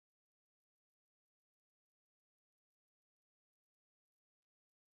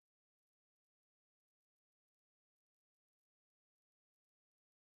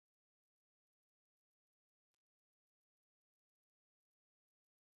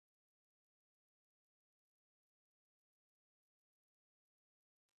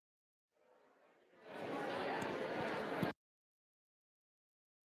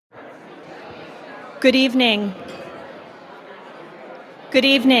Good evening. Good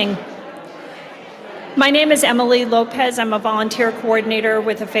evening. My name is Emily Lopez. I'm a volunteer coordinator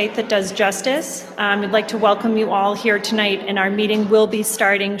with A Faith That Does Justice. I'd like to welcome you all here tonight, and our meeting will be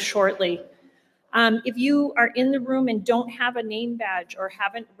starting shortly. If you are in the room and don't have a name badge or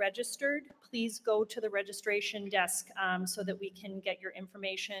haven't registered, please go to the registration desk so that we can get your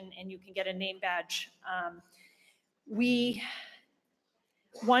information and you can get a name badge. We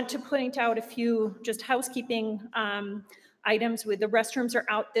want to point out a few just housekeeping items. The restrooms are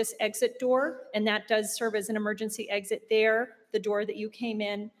out this exit door, and that does serve as an emergency exit there, the door that you came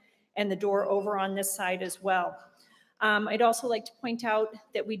in, and the door over on this side as well. I'd also like to point out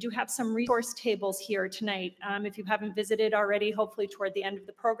that we do have some resource tables here tonight. If you haven't visited already, hopefully toward the end of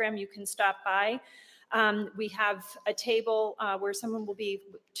the program, you can stop by. We have a table where someone will be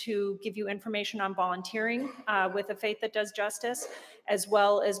to give you information on volunteering with A Faith That Does Justice, as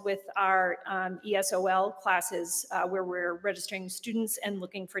well as with our ESOL classes where we're registering students and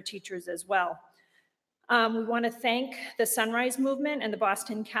looking for teachers as well. We want to thank the Sunrise Movement and the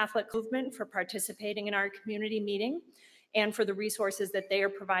Boston Catholic Movement for participating in our community meeting and for the resources that they are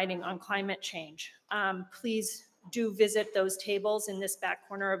providing on climate change. Please do visit those tables in this back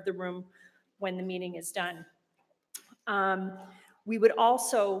corner of the room when the meeting is done. We would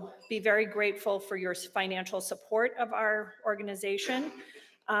also be very grateful for your financial support of our organization.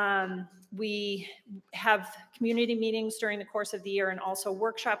 We have community meetings during the course of the year and also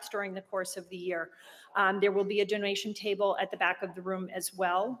workshops during the course of the year. There will be a donation table at the back of the room as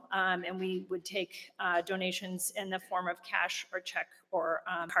well, and we would take donations in the form of cash or check or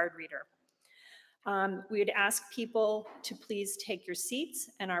card reader. We would ask people to please take your seats,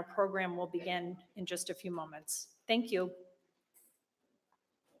 and our program will begin in just a few moments. Thank you.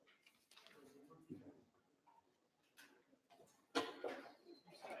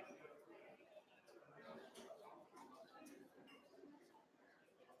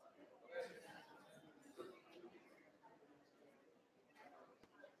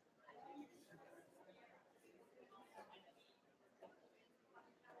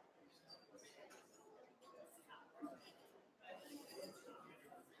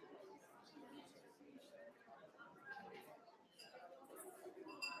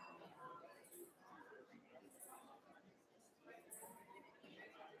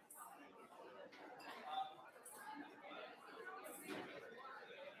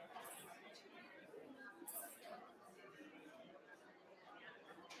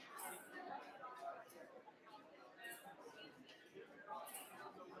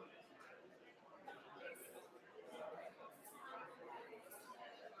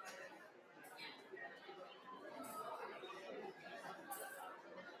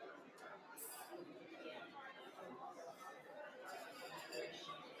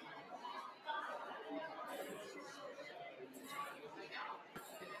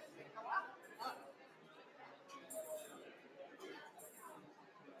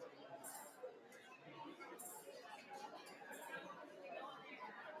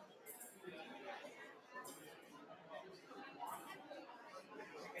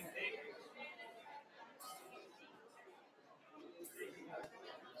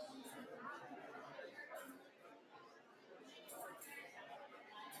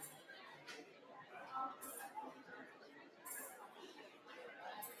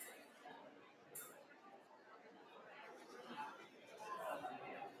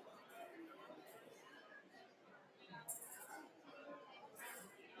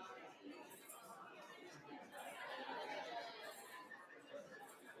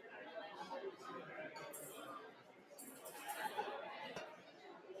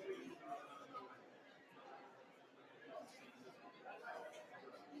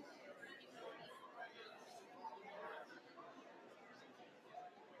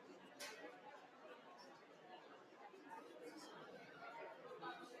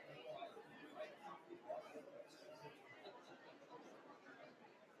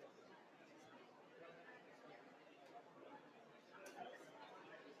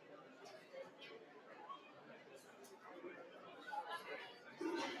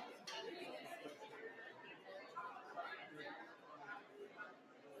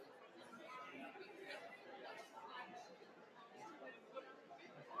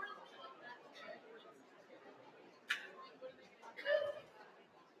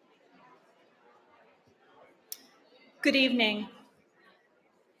 Good evening.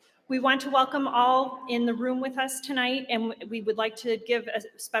 We want to welcome all in the room with us tonight, and we would like to give a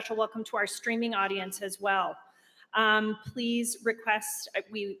special welcome to our streaming audience as well. We request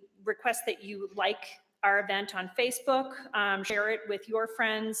that you like our event on Facebook. Share it with your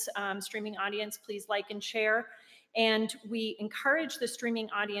friends. Streaming audience, please like and share. And we encourage the streaming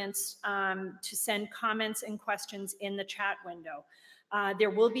audience to send comments and questions in the chat window. There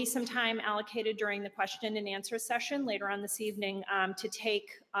will be some time allocated during the question and answer session later on this evening to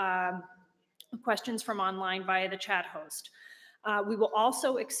take questions from online via the chat host. We will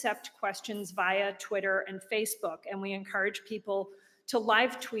also accept questions via Twitter and Facebook, and we encourage people to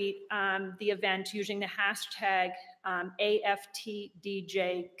live tweet the event using the hashtag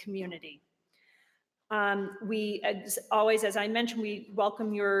AFTDJcommunity. As always, as I mentioned, we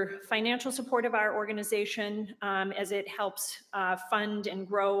welcome your financial support of our organization as it helps fund and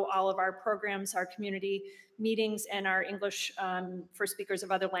grow all of our programs, our community meetings, and our English for speakers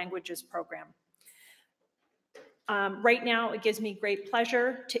of other languages program. Right now, it gives me great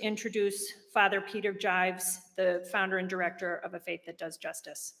pleasure to introduce Father Peter Jives, the founder and director of A Faith That Does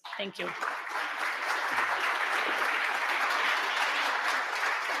Justice. Thank you.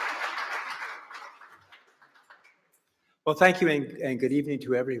 Well, thank you and good evening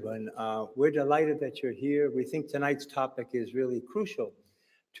to everyone. We're delighted that you're here. We think tonight's topic is really crucial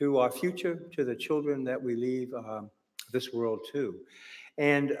to our future, to the children that we leave this world to.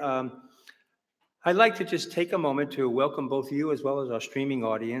 And I'd like to just take a moment to welcome both you as well as our streaming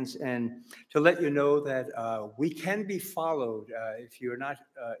audience and to let you know that we can be followed if you're not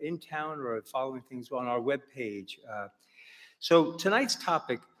in town or following things on our webpage. So tonight's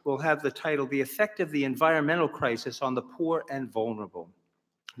topic will have the title, The Effect of the Environmental Crisis on the Poor and Vulnerable.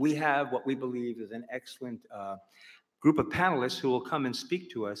 We have what we believe is an excellent group of panelists who will come and speak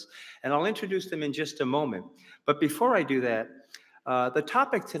to us, and I'll introduce them in just a moment. But before I do that, the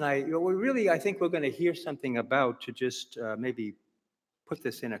topic tonight, I think we're going to hear something about, to just maybe put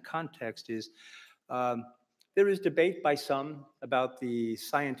this in a context, is there is debate by some about the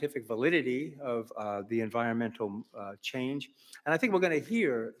scientific validity of the environmental change. And I think we're going to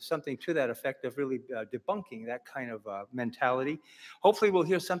hear something to that effect of really debunking that kind of mentality. Hopefully we'll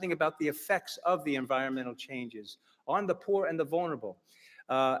hear something about the effects of the environmental changes on the poor and the vulnerable.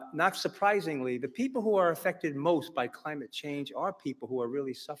 Not surprisingly, the people who are affected most by climate change are people who are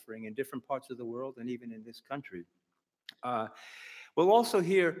really suffering in different parts of the world and even in this country. We'll also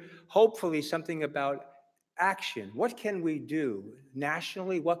hear, hopefully, something about action. What can we do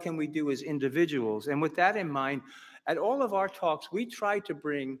nationally? What can we do as individuals? And with that in mind, at all of our talks, we try to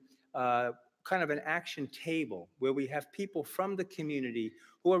bring kind of an action table where we have people from the community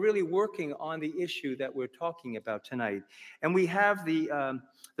who are really working on the issue that we're talking about tonight. And we have the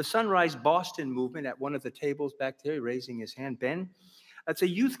Sunrise Boston movement at one of the tables back there, raising his hand, Ben. It's a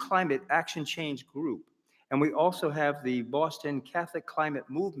youth climate action change group. And we also have the Boston Catholic Climate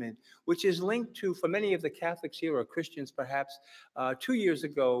Movement, which is linked to, for many of the Catholics here, or Christians perhaps, 2 years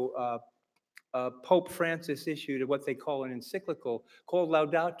ago, Pope Francis issued what they call an encyclical called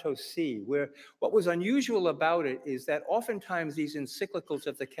Laudato Si, where what was unusual about it is that oftentimes these encyclicals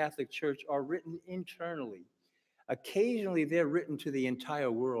of the Catholic Church are written internally. Occasionally they're written to the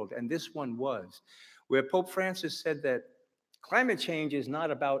entire world, and this one was, where Pope Francis said that climate change is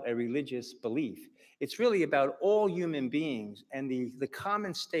not about a religious belief. It's really about all human beings and the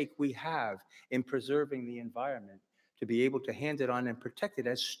common stake we have in preserving the environment, to be able to hand it on and protect it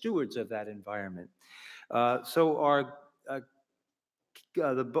as stewards of that environment. So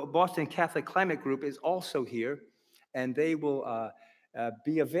the Boston Catholic Climate Group is also here, and they will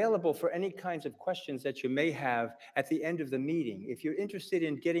be available for any kinds of questions that you may have at the end of the meeting. If you're interested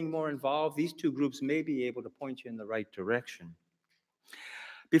in getting more involved, these two groups may be able to point you in the right direction.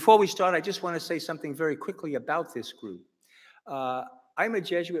 Before we start, I just want to say something very quickly about this group. I'm a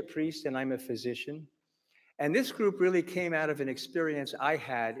Jesuit priest and I'm a physician. And this group really came out of an experience I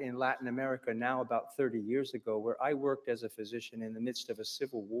had in Latin America now about 30 years ago, where I worked as a physician in the midst of a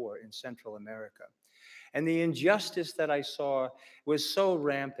civil war in Central America. And the injustice that I saw was so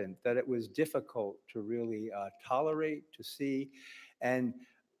rampant that it was difficult to really tolerate, to see. And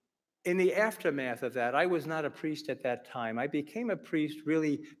in the aftermath of that, I was not a priest at that time. I became a priest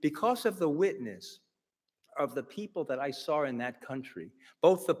really because of the witness of the people that I saw in that country,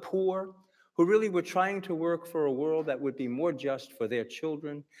 both the poor, who really were trying to work for a world that would be more just for their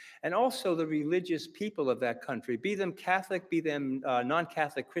children, and also the religious people of that country, be them Catholic, be them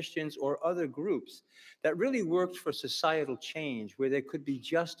non-Catholic Christians or other groups that really worked for societal change, where there could be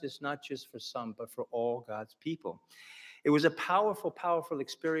justice not just for some, but for all God's people. It was a powerful, powerful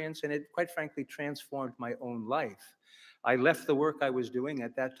experience, and it, quite frankly, transformed my own life. I left the work I was doing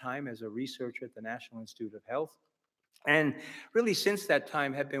at that time as a researcher at the National Institute of Health, and really since that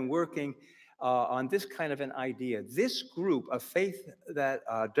time have been working on this kind of an idea. This group, A Faith That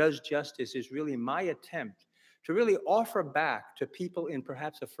Does Justice, is really my attempt to really offer back to people in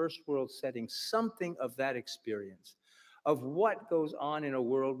perhaps a first world setting something of that experience, of what goes on in a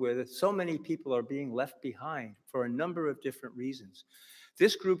world where so many people are being left behind for a number of different reasons.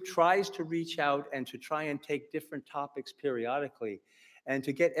 This group tries to reach out and to try and take different topics periodically and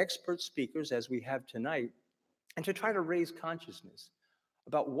to get expert speakers, as we have tonight, and to try to raise consciousness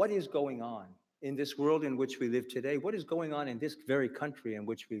about what is going on in this world in which we live today, what is going on in this very country in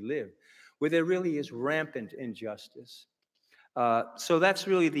which we live, where there really is rampant injustice. So that's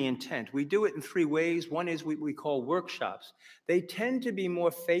really the intent. We do it in three ways. One is what we call workshops. They tend to be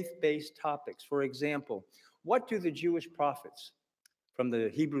more faith-based topics. For example, what do the Jewish prophets from the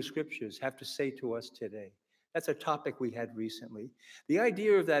Hebrew scriptures have to say to us today? That's a topic we had recently. The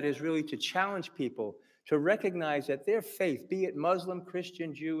idea of that is really to challenge people to recognize that their faith, be it Muslim,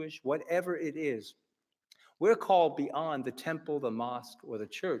 Christian, Jewish, whatever it is, we're called beyond the temple, the mosque, or the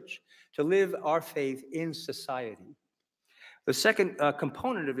church to live our faith in society. The second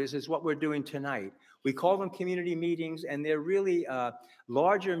component of this is what we're doing tonight. We call them community meetings, and they're really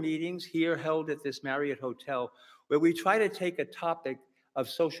larger meetings here held at this Marriott Hotel, where we try to take a topic of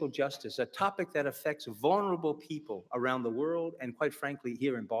social justice, a topic that affects vulnerable people around the world, and quite frankly,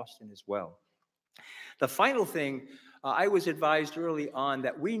 here in Boston as well. The final thing, I was advised early on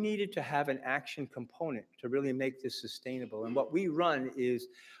that we needed to have an action component to really make this sustainable. And what we run is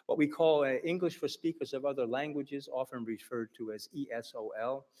what we call English for Speakers of Other Languages, often referred to as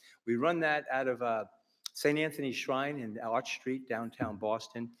ESOL. We run that out of St. Anthony's Shrine in Arch Street, downtown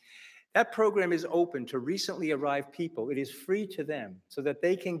Boston. That program is open to recently arrived people. It is free to them so that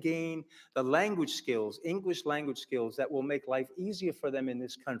they can gain the language skills, English language skills, that will make life easier for them in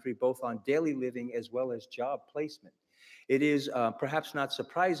this country, both on daily living as well as job placement. It is perhaps not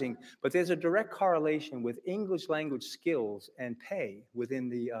surprising, but there's a direct correlation with English language skills and pay within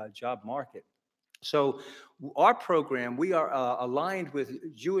the job market. So our program, we are aligned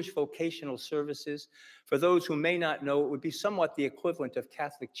with Jewish Vocational Services. For those who may not know, it would be somewhat the equivalent of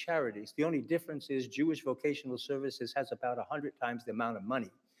Catholic Charities. The only difference is Jewish Vocational Services has about 100 times the amount of money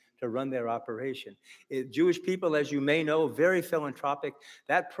to run their operation. Jewish people, as you may know, very philanthropic.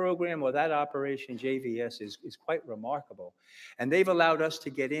 That program or that operation, JVS, is quite remarkable. And they've allowed us to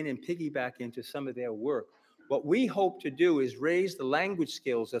get in and piggyback into some of their work. What we hope to do is raise the language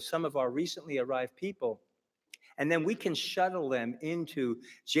skills of some of our recently arrived people, and then we can shuttle them into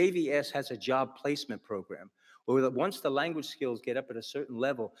JVS has a job placement program, where once the language skills get up at a certain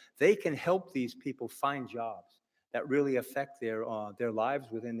level, they can help these people find jobs that really affect their lives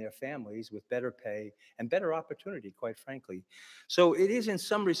within their families with better pay and better opportunity, quite frankly. So it is in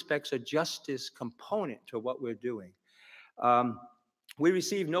some respects a justice component to what we're doing. We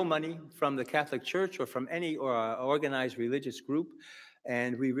receive no money from the Catholic Church or from any organized religious group,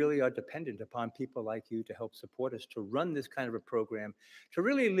 and we really are dependent upon people like you to help support us to run this kind of a program, to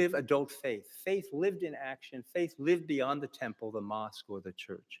really live adult faith, faith lived in action, faith lived beyond the temple, the mosque, or the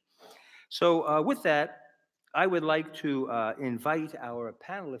church. So with that, I would like to invite our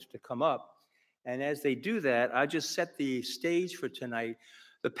panelists to come up, and as they do that, I just set the stage for tonight.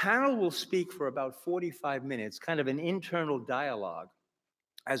 The panel will speak for about 45 minutes, kind of an internal dialogue,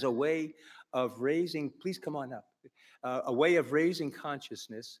 as a way of raising, please come on up, a way of raising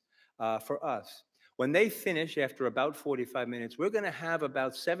consciousness for us. When they finish after about 45 minutes, we're going to have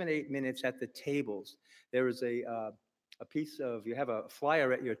about 7-8 minutes at the tables. There is a piece of, you have a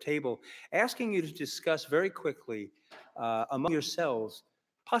flyer at your table asking you to discuss very quickly among yourselves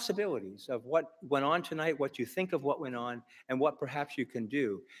possibilities of what went on tonight, what you think of what went on, and what perhaps you can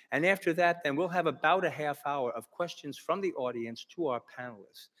do. And after that, then we'll have about a half hour of questions from the audience to our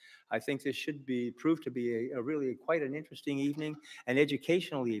panelists. I think this should prove to be a really quite an interesting evening, an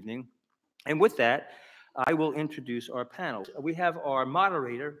educational evening. And with that, I will introduce our panel. We have our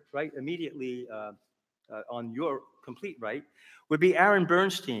moderator, right, immediately on your complete right, would be Aaron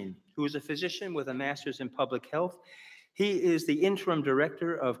Bernstein, who is a physician with a master's in public health. He is the interim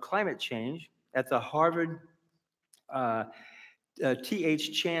director of climate change at the Harvard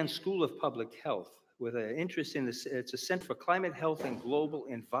T.H. Chan School of Public Health, with an interest in this. It's a Center for Climate Health and Global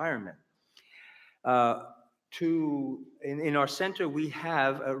Environment. In our center, we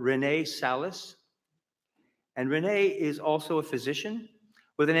have Renee Salas, and Renee is also a physician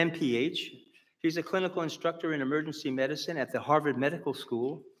with an MPH. She's a clinical instructor in emergency medicine at the Harvard Medical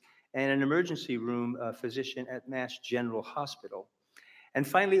School and an emergency room physician at Mass General Hospital. And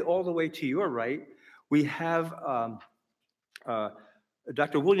finally, all the way to your right, we have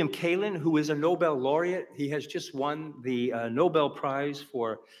Dr. William Kaelin, who is a Nobel Laureate. He has just won the Nobel Prize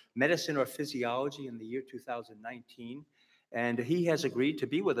for Medicine or Physiology in the year 2019. And he has agreed to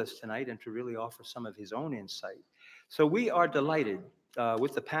be with us tonight and to really offer some of his own insight. So we are delighted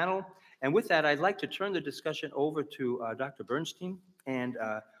with the panel. And with that, I'd like to turn the discussion over to Dr. Bernstein, and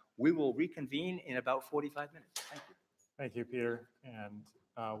we will reconvene in about 45 minutes. Thank you. Thank you, Peter, and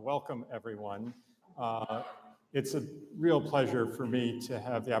welcome everyone. It's a real pleasure for me to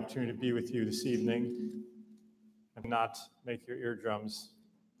have the opportunity to be with you this evening and not make your eardrums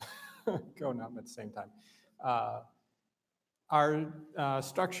go numb at the same time. Our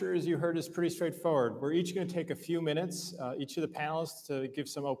structure, as you heard, is pretty straightforward. We're each going to take a few minutes, each of the panelists, to give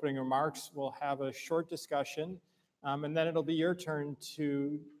some opening remarks. We'll have a short discussion, and then it'll be your turn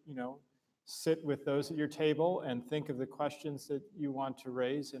to, sit with those at your table and think of the questions that you want to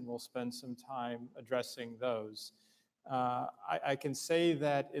raise, and we'll spend some time addressing those. I can say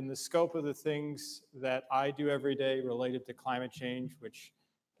that in the scope of the things that I do every day related to climate change, which,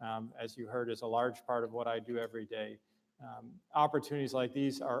 as you heard, is a large part of what I do every day, opportunities like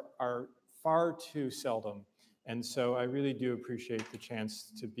these are far too seldom. And so I really do appreciate the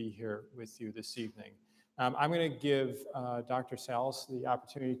chance to be here with you this evening. I'm going to give Dr. Salas the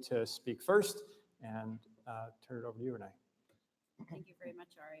opportunity to speak first and turn it over to you, Renee. Thank you very much,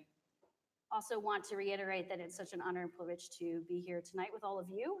 Ari. Also want to reiterate that it's such an honor and privilege to be here tonight with all of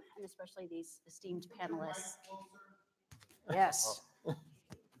you, and especially these esteemed panelists. Yes. Let's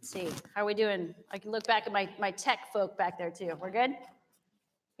see, how are we doing? I can look back at my tech folk back there too. We're good?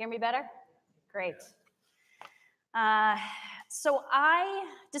 Hear me better? Great. So I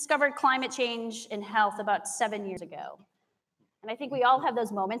discovered climate change in health about 7 years ago. And I think we all have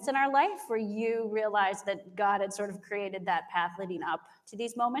those moments in our life where you realize that God had sort of created that path leading up to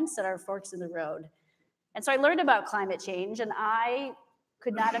these moments that are forks in the road. And so I learned about climate change, and I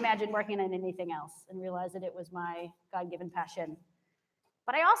could not imagine working on anything else, and realized that it was my God-given passion.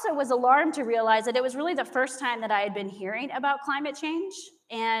 But I also was alarmed to realize that it was really the first time that I had been hearing about climate change.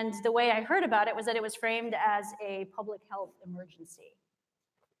 And the way I heard about it was that it was framed as a public health emergency.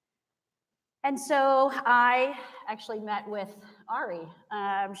 And so I actually met with Ari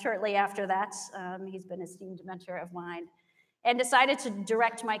shortly after that. He's been an esteemed mentor of mine, and decided to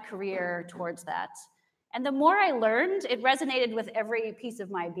direct my career towards that. And the more I learned, it resonated with every piece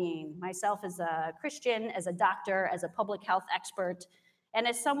of my being, myself as a Christian, as a doctor, as a public health expert, and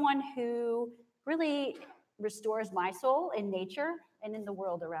as someone who really restores my soul in nature and in the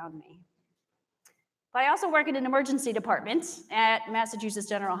world around me. But I also work in an emergency department at Massachusetts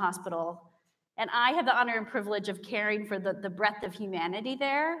General Hospital, and I have the honor and privilege of caring for the breadth of humanity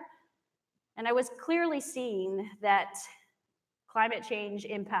there. And I was clearly seeing that climate change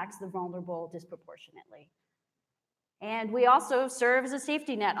impacts the vulnerable disproportionately. And we also serve as a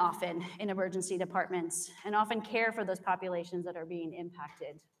safety net often in emergency departments, and often care for those populations that are being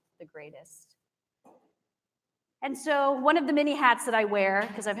impacted the greatest. And so one of the many hats that I wear,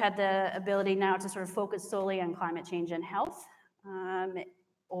 because I've had the ability now to sort of focus solely on climate change and health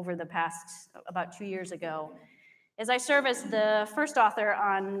over the past, about 2 years ago, is I serve as the first author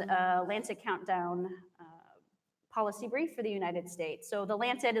on Lancet Countdown policy brief for the United States. So the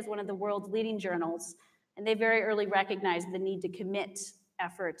Lancet is one of the world's leading journals, and they very early recognized the need to commit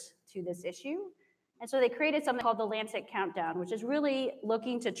effort to this issue. And so they created something called the Lancet Countdown, which is really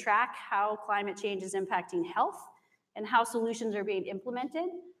looking to track how climate change is impacting health and how solutions are being implemented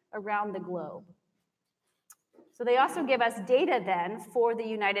around the globe. So they also give us data then for the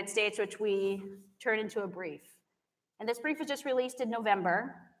United States, which we turn into a brief. And this brief was just released in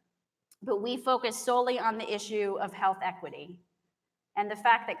November, but we focus solely on the issue of health equity and the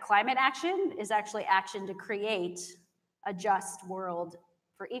fact that climate action is actually action to create a just world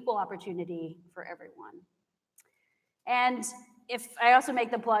for equal opportunity for everyone. And if I also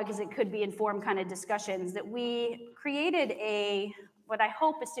make the plug, because it could be informed kind of discussions, that we created what I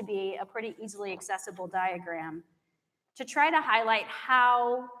hope is to be a pretty easily accessible diagram to try to highlight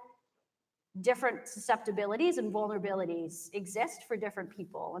how different susceptibilities and vulnerabilities exist for different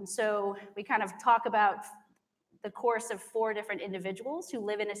people. And so we kind of talk about the course of 4 different individuals who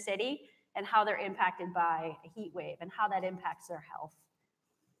live in a city and how they're impacted by a heat wave and how that impacts their health.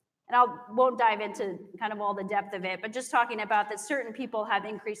 And I won't dive into kind of all the depth of it, but just talking about that certain people have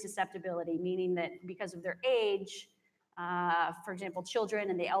increased susceptibility, meaning that because of their age, for example, children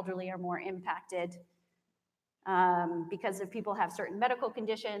and the elderly are more impacted. Because if people have certain medical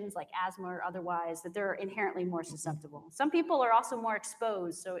conditions like asthma or otherwise, that they're inherently more susceptible. Some people are also more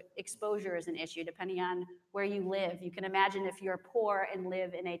exposed, so exposure is an issue depending on where you live. You can imagine if you're poor and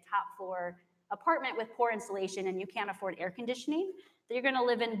live in a top floor apartment with poor insulation and you can't afford air conditioning, that you're going to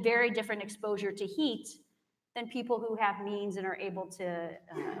live in very different exposure to heat than people who have means and are able to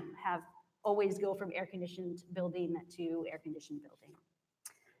always go from air-conditioned building to air-conditioned building.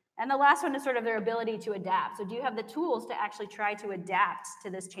 And the last one is sort of their ability to adapt. So do you have the tools to actually try to adapt to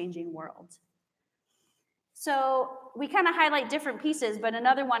this changing world? So we kind of highlight different pieces, but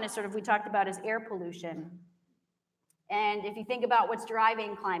another one is sort of we talked about is air pollution. And if you think about what's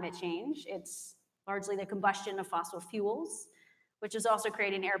driving climate change, it's largely the combustion of fossil fuels, which is also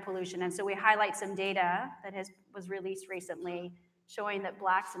creating air pollution. And so we highlight some data that was released recently showing that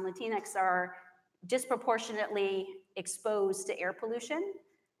Blacks and Latinx are disproportionately exposed to air pollution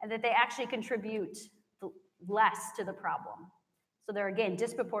and that they actually contribute less to the problem. So they're, again,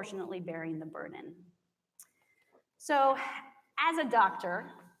 disproportionately bearing the burden. So as a doctor,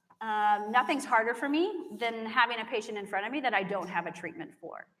 nothing's harder for me than having a patient in front of me that I don't have a treatment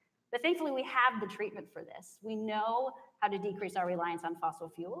for. But thankfully, we have the treatment for this. We know how to decrease our reliance on fossil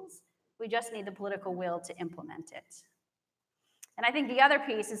fuels. We just need the political will to implement it. And I think the other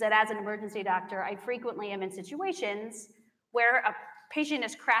piece is that as an emergency doctor, I frequently am in situations where a patient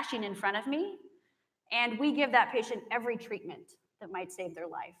is crashing in front of me, and we give that patient every treatment that might save their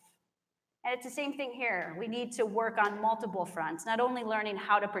life. And it's the same thing here. We need to work on multiple fronts, not only learning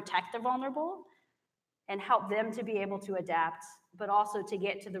how to protect the vulnerable and help them to be able to adapt, but also to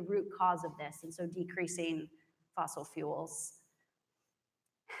get to the root cause of this, and so decreasing fossil fuels.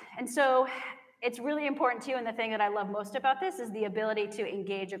 And so it's really important too, and the thing that I love most about this is the ability to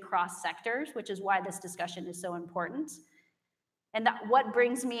engage across sectors, which is why this discussion is so important. And what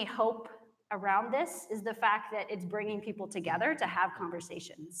brings me hope around this is the fact that it's bringing people together to have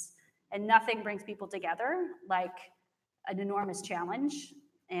conversations. And nothing brings people together like an enormous challenge.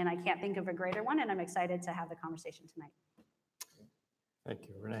 And I can't think of a greater one, and I'm excited to have the conversation tonight. Thank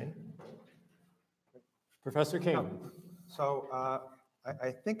you, Renee. Professor Kaelin. So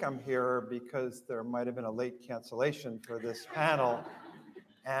I think I'm here because there might have been a late cancellation for this panel.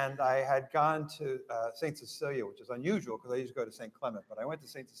 And I had gone to St. Cecilia, which is unusual because I usually go to St. Clement, but I went to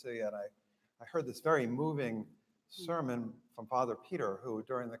St. Cecilia and I heard this very moving sermon from Father Peter, who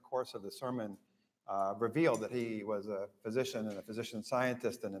during the course of the sermon revealed that he was a physician and a physician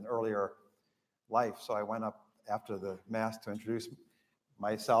scientist in an earlier life. So I went up after the Mass to introduce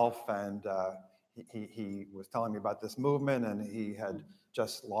myself, and he was telling me about this movement, and he had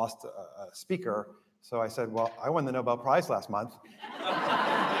just lost a speaker. So I said, well, I won the Nobel Prize last month.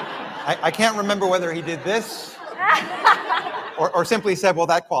 I can't remember whether he did this or simply said, well,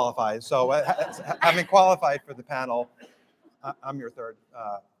 that qualifies. So having qualified for the panel, I'm your third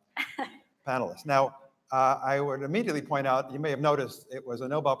panelist. Now, I would immediately point out, you may have noticed, it was a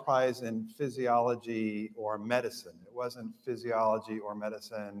Nobel Prize in physiology or medicine. It wasn't physiology or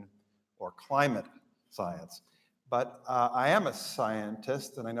medicine or climate science. But I am a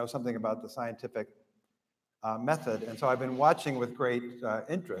scientist, and I know something about the scientific method. And so I've been watching with great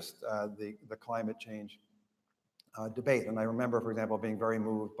interest the climate change debate. And I remember, for example, being very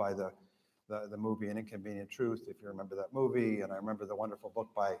moved by the movie An Inconvenient Truth, if you remember that movie. And I remember the wonderful book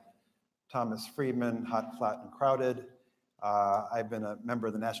by Thomas Friedman, Hot, Flat, and Crowded. I've been a member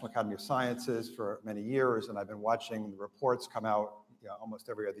of the National Academy of Sciences for many years, and I've been watching the reports come out almost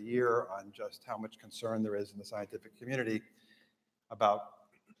every other year on just how much concern there is in the scientific community about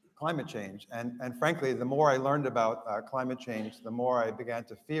climate change. And frankly, the more I learned about climate change, the more I began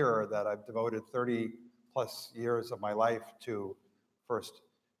to fear that I've devoted 30+ years of my life to first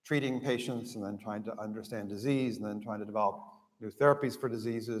treating patients and then trying to understand disease and then trying to develop new therapies for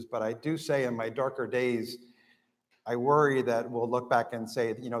diseases. But I do say in my darker days, I worry that we'll look back and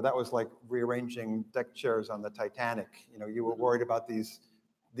say, that was like rearranging deck chairs on the Titanic. You were worried about these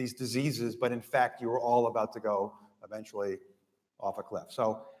diseases, but in fact, you were all about to go eventually off a cliff.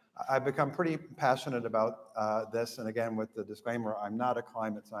 So I've become pretty passionate about this. And again, with the disclaimer, I'm not a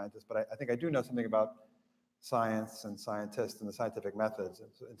climate scientist, but I think I do know something about science and scientists and the scientific methods.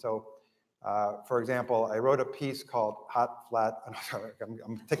 And so, for example, I wrote a piece called Hot, Flat,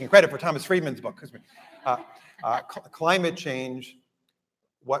 I'm taking credit for Thomas Friedman's book, Climate Change,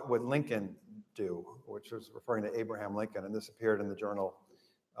 What Would Lincoln Do? Which was referring to Abraham Lincoln, and this appeared in the Journal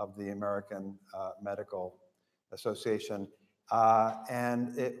of the American Medical Association.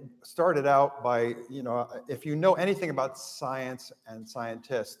 And it started out by, if you know anything about science and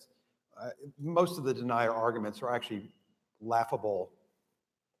scientists, most of the denier arguments are actually laughable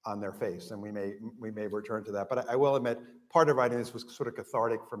on their face, and we may return to that. But I will admit, part of writing this was sort of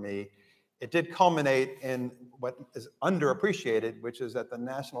cathartic for me. It did culminate in what is underappreciated, which is that the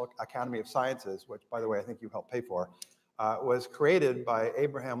National Academy of Sciences, which, by the way, I think you helped pay for, was created by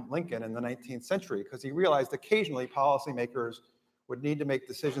Abraham Lincoln in the 19th century because he realized occasionally policymakers would need to make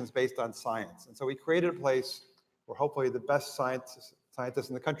decisions based on science. And so we created a place where hopefully the best scientists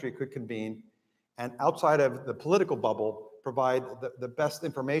in the country could convene, and outside of the political bubble, provide the best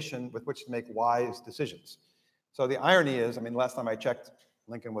information with which to make wise decisions. So the irony is, I mean, last time I checked,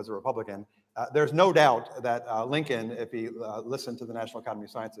 Lincoln was a Republican. There's no doubt that Lincoln, if he listened to the National Academy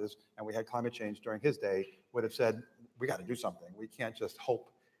of Sciences and we had climate change during his day, would have said, we got to do something. We can't just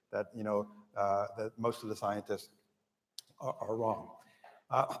hope that, that most of the scientists are wrong.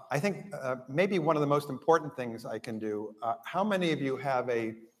 I think maybe one of the most important things I can do, how many of you have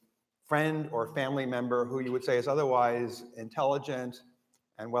a friend or family member who you would say is otherwise intelligent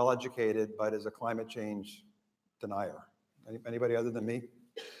and well-educated, but is a climate change denier? Anybody other than me?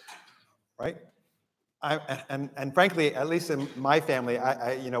 Right? And frankly, at least in my family,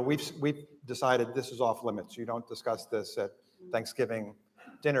 we've decided this is off limits. You don't discuss this at Thanksgiving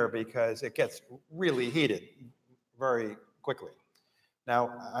dinner because it gets really heated very quickly.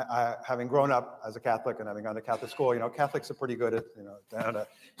 Now, having grown up as a Catholic and having gone to Catholic school, Catholics are pretty good at,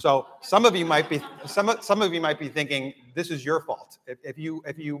 so some of you might be thinking this is your fault. If you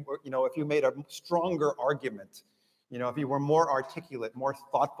made a stronger argument, if you were more articulate, more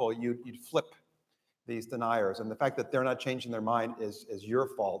thoughtful, you'd flip these deniers. And the fact that they're not changing their mind is your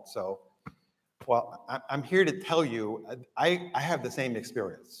fault. So, well, I'm here to tell you, I have the same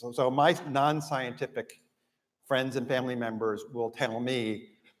experience. So my non-scientific friends and family members will tell me,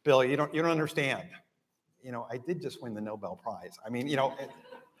 Bill, you don't understand. I did just win the Nobel Prize. I mean,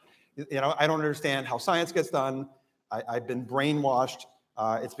 I don't understand how science gets done. I've been brainwashed.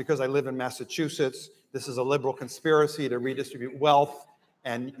 It's because I live in Massachusetts. This is a liberal conspiracy to redistribute wealth,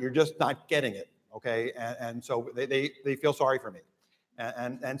 and you're just not getting it, okay? And so they feel sorry for me.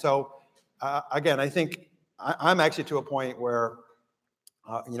 And so, again, I think I'm actually to a point where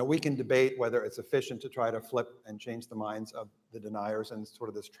we can debate whether it's efficient to try to flip and change the minds of the deniers in sort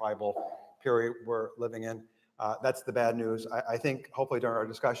of this tribal period we're living in. That's the bad news. I think hopefully during our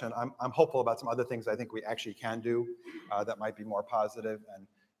discussion, I'm hopeful about some other things I think we actually can do that might be more positive and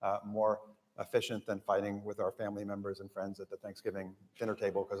more efficient than fighting with our family members and friends at the Thanksgiving dinner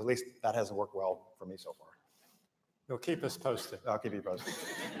table, because at least that hasn't worked well for me so far. You'll keep us posted. I'll keep you posted.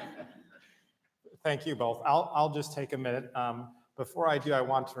 Thank you both. I'll just take a minute. Before I do, I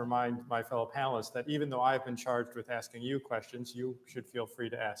want to remind my fellow panelists that even though I've been charged with asking you questions, you should feel free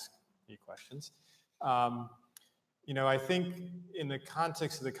to ask me questions. I think in the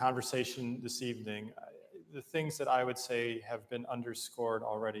context of the conversation this evening, the things that I would say have been underscored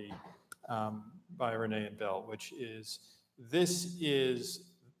already by Renee and Bill, which is this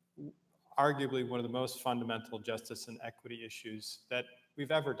is arguably one of the most fundamental justice and equity issues that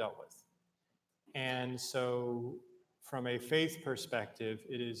we've ever dealt with. And so from a faith perspective,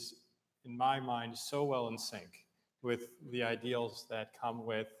 it is, in my mind, so well in sync with the ideals that come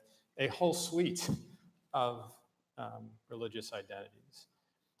with a whole suite of religious identities.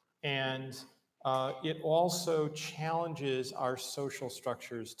 And it also challenges our social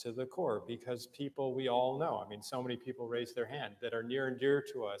structures to the core, because people we all know, I mean, so many people raise their hand that are near and dear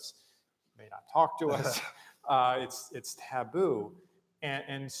to us, may not talk to us, it's taboo.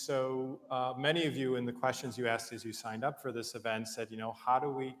 And so many of you in the questions you asked as you signed up for this event said, how do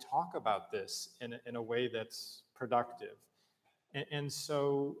we talk about this in a way that's productive? And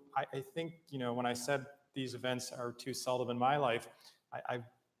so I think, when I said these events are too seldom in my life,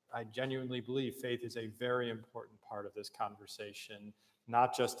 I genuinely believe faith is a very important part of this conversation,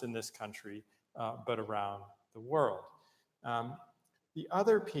 not just in this country, but around the world. The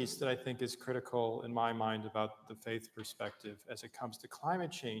other piece that I think is critical in my mind about the faith perspective as it comes to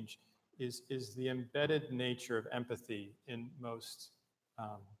climate change is the embedded nature of empathy in most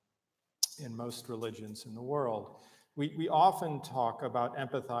religions in the world. We often talk about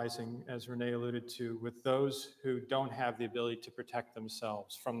empathizing, as Renee alluded to, with those who don't have the ability to protect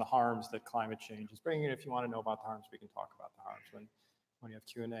themselves from the harms that climate change is bringing. If you want to know about the harms, we can talk about the harms when you have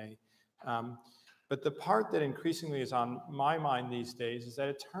Q&A. But the part that increasingly is on my mind these days is that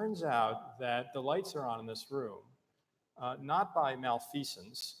it turns out that the lights are on in this room, not by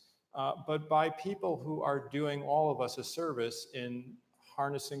malfeasance, but by people who are doing all of us a service in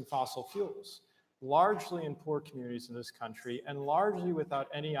harnessing fossil fuels, largely in poor communities in this country and largely without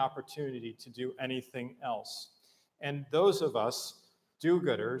any opportunity to do anything else. And those of us,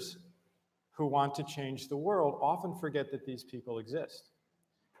 do-gooders, who want to change the world often forget that these people exist.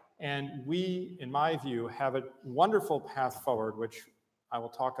 And we, in my view, have a wonderful path forward, which I will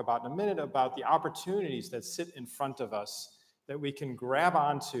talk about in a minute, about the opportunities that sit in front of us that we can grab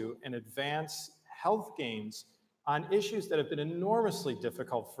onto and advance health gains on issues that have been enormously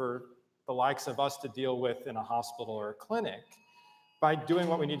difficult for the likes of us to deal with in a hospital or a clinic, by doing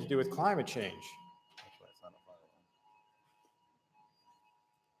what we need to do with climate change.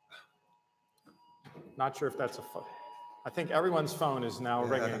 Not sure if that's a phone. I think everyone's phone is now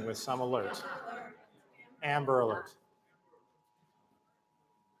ringing with some alert. Amber alert.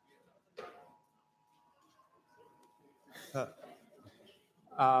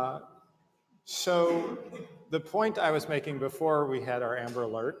 So the point I was making before we had our Amber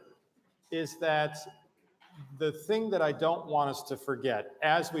alert is that the thing that I don't want us to forget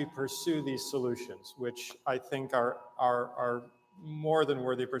as we pursue these solutions, which I think are more than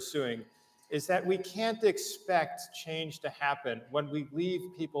worthy pursuing, is that we can't expect change to happen when we leave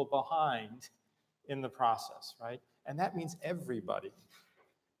people behind in the process, right? And that means everybody.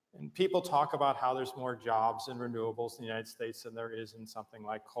 And people talk about how there's more jobs in renewables in the United States than there is in something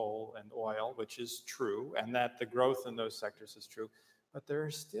like coal and oil, which is true, and that the growth in those sectors is true. But there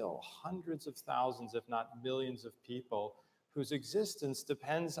are still hundreds of thousands, if not millions of people whose existence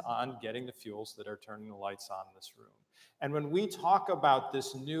depends on getting the fuels that are turning the lights on in this room. And when we talk about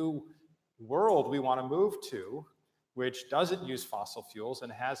this new world we want to move to, which doesn't use fossil fuels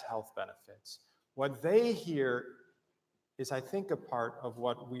and has health benefits, what they hear is, I think, a part of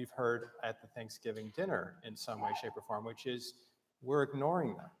what we've heard at the Thanksgiving dinner in some way, shape, or form, which is we're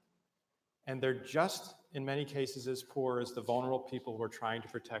ignoring them. And they're just, in many cases, as poor as the vulnerable people we're trying to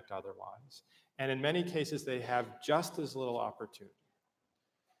protect otherwise. And in many cases, they have just as little opportunity.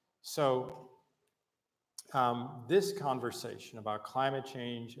 So this conversation about climate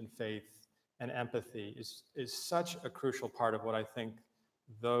change and faith and empathy is such a crucial part of what I think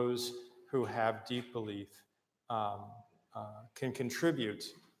those who have deep belief can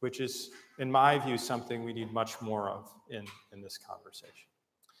contribute, which is, in my view, something we need much more of in this conversation.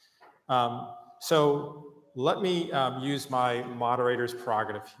 So let me use my moderator's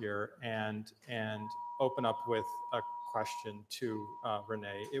prerogative here and open up with a question to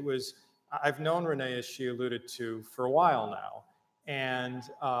Renee. I've known Renee, as she alluded to, for a while now, and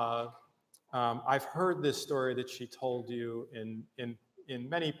I've heard this story that she told you in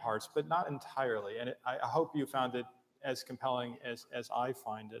many parts, but not entirely, and I hope you found it as compelling as I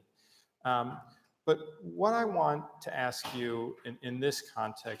find it. But what I want to ask you in this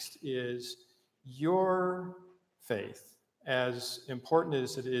context is your faith, as important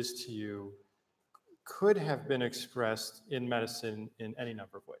as it is to you, could have been expressed in medicine in any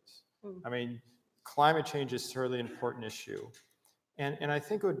number of ways. I mean, climate change is certainly an important issue. And I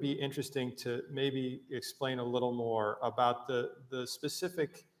think it would be interesting to maybe explain a little more about the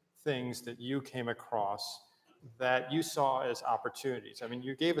specific things that you came across that you saw as opportunities. I mean,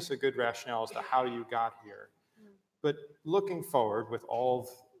 you gave us a good rationale as to how you got here. But looking forward with all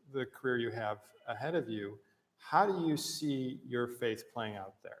the career you have ahead of you, how do you see your faith playing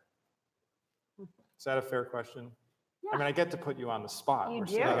out there? Is that a fair question? Yeah. I mean, I get to put you on the spot. We're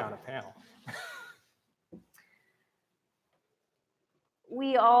sitting on a panel.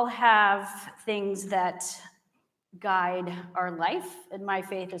 We all have things that guide our life, and my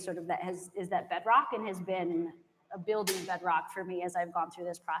faith is sort of is that bedrock, and has been a building bedrock for me as I've gone through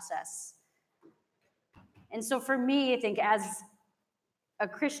this process. And so for me, I think as a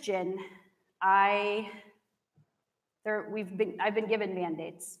Christian, I've been given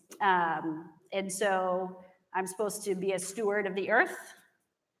mandates, and so I'm supposed to be a steward of the earth,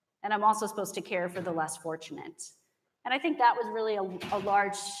 and I'm also supposed to care for the less fortunate. And I think that was really a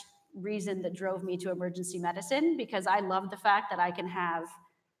large reason that drove me to emergency medicine, because I love the fact that I can have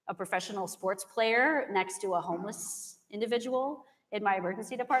a professional sports player next to a homeless individual in my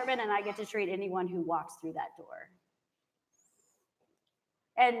emergency department, and I get to treat anyone who walks through that door.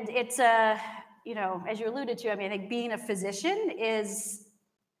 And it's as you alluded to, I mean, I think being a physician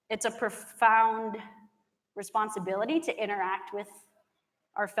it's a profound responsibility to interact with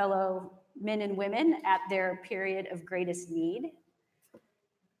our fellow men and women at their period of greatest need.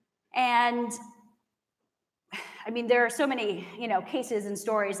 And I mean, there are so many, cases and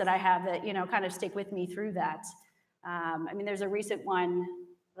stories that I have that, kind of stick with me through that. I mean, there's a recent one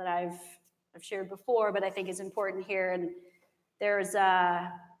that I've shared before, but I think is important here. And I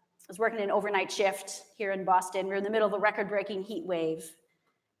was working an overnight shift here in Boston. We were in the middle of a record-breaking heat wave.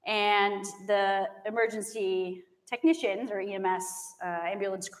 And the emergency technicians, or EMS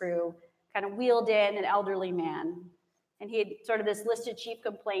ambulance crew, kind of wheeled in an elderly man. And he had sort of this listed chief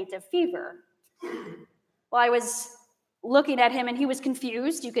complaint of fever. Well, I was looking at him and he was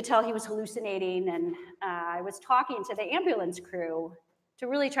confused. You could tell he was hallucinating. And I was talking to the ambulance crew to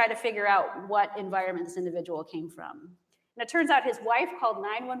really try to figure out what environment this individual came from. And it turns out his wife called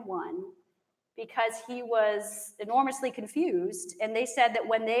 911 because he was enormously confused. And they said that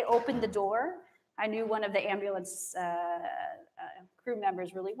when they opened the door, I knew one of the ambulance crew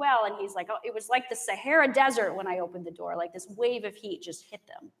members really well, and he's like, oh, it was like the Sahara Desert when I opened the door, like this wave of heat just hit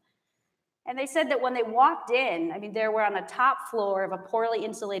them. And they said that when they walked in, I mean, they were on the top floor of a poorly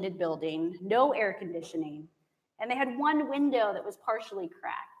insulated building, no air conditioning, and they had one window that was partially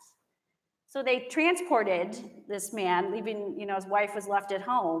cracked. So they transported this man, leaving, his wife was left at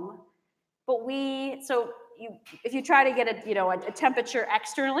home. But if you try to get a temperature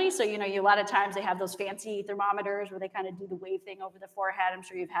externally, so a lot of times they have those fancy thermometers where they kind of do the wave thing over the forehead. I'm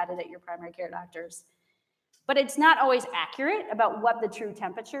sure you've had it at your primary care doctors. But it's not always accurate about what the true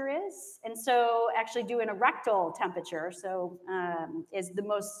temperature is. And so actually doing a rectal temperature is the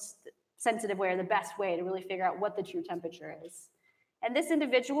most sensitive way or the best way to really figure out what the true temperature is. And this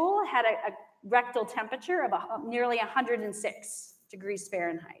individual had a rectal temperature of nearly 106 degrees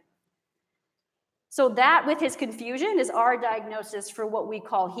Fahrenheit. So that, with his confusion, is our diagnosis for what we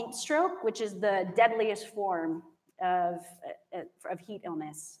call heat stroke, which is the deadliest form of heat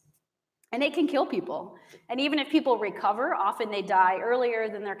illness. And it can kill people. And even if people recover, often they die earlier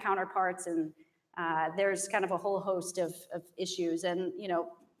than their counterparts, and there's kind of a whole host of issues. And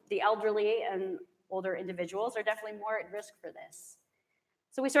the elderly and older individuals are definitely more at risk for this.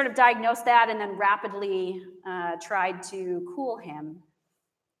 So we sort of diagnosed that and then rapidly tried to cool him.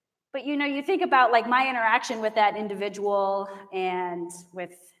 But you think about like my interaction with that individual and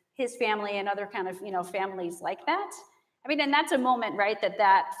with his family and other kind of families like that. I mean, and that's a moment, right,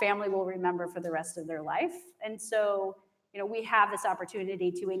 that family will remember for the rest of their life. And so we have this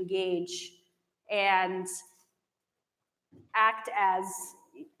opportunity to engage and act as,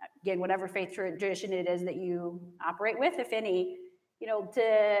 again, whatever faith tradition it is that you operate with, if any,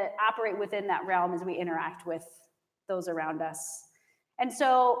 to operate within that realm as we interact with those around us. And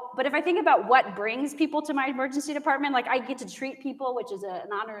so, but if I think about what brings people to my emergency department, like I get to treat people, which is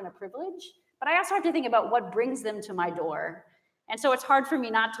an honor and a privilege, but I also have to think about what brings them to my door. And so it's hard for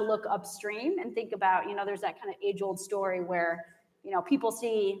me not to look upstream and think about, there's that kind of age-old story where, people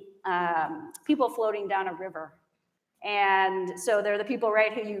see people floating down a river. And so they're the people,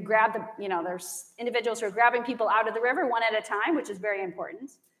 right, who you grab there's individuals who are grabbing people out of the river one at a time, which is very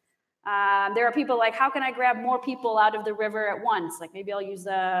important. There are people like, how can I grab more people out of the river at once? Like maybe I'll use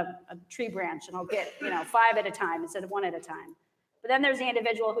a tree branch and I'll get 5 at a time instead of 1 at a time. But then there's the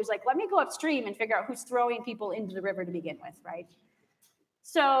individual who's like, let me go upstream and figure out who's throwing people into the river to begin with, right?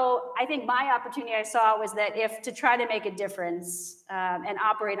 So I think my opportunity I saw was that if to try to make a difference and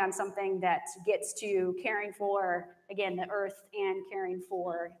operate on something that gets to caring for, again, the earth and caring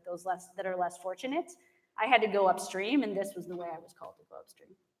for those that are less fortunate, I had to go upstream, and this was the way I was called to go upstream.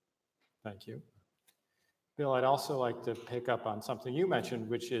 Thank you. Bill, I'd also like to pick up on something you mentioned,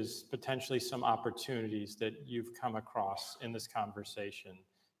 which is potentially some opportunities that you've come across in this conversation,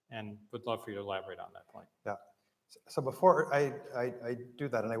 and would love for you to elaborate on that point. Yeah. So before I do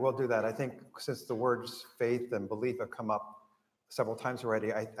that, and I will do that, I think since the words faith and belief have come up several times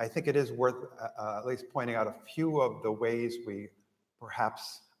already, I think it is worth at least pointing out a few of the ways we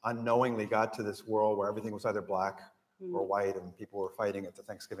perhaps unknowingly got to this world where everything was either black or white and people were fighting at the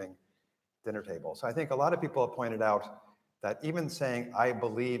Thanksgiving dinner table. So I think a lot of people have pointed out that even saying, I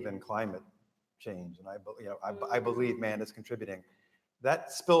believe in climate change, and I believe man is contributing,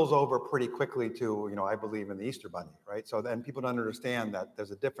 that spills over pretty quickly to, I believe in the Easter Bunny, right? So then people don't understand that there's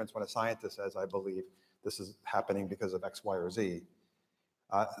a difference when a scientist says, I believe this is happening because of X, Y, or Z.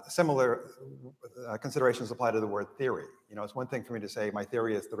 Similar considerations apply to the word theory. It's one thing for me to say, my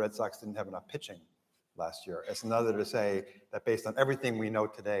theory is the Red Sox didn't have enough pitching last year. It's another to say that based on everything we know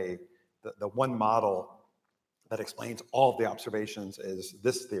today, the one model that explains all of the observations is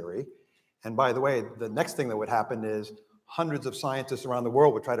this theory. And by the way, the next thing that would happen is hundreds of scientists around the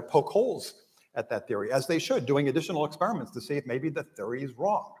world would try to poke holes at that theory, as they should, doing additional experiments to see if maybe the theory is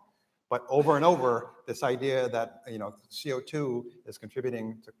wrong. But over and over, this idea that CO2 is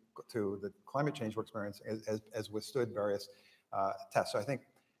contributing to the climate change we're experiencing has withstood various tests. So I think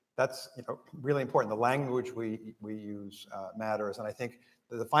that's really important. The language we use matters. And I think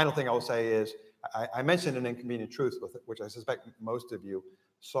the final thing I will say is, I mentioned an inconvenient truth, which I suspect most of you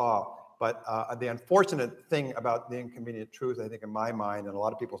saw. But the unfortunate thing about the inconvenient truth, I think in my mind and a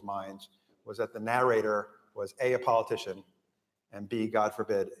lot of people's minds, was that the narrator was A, a politician, and B, God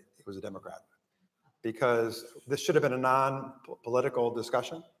forbid, he was a Democrat. Because this should have been a non-political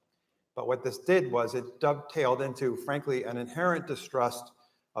discussion. But what this did was it dovetailed into, frankly, an inherent distrust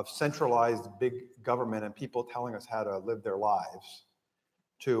of centralized big government and people telling us how to live their lives,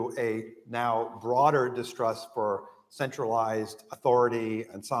 to a now broader distrust for centralized authority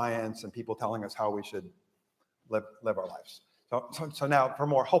and science and people telling us how we should live our lives. So now for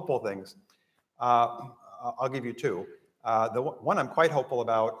more hopeful things, I'll give you two. The one I'm quite hopeful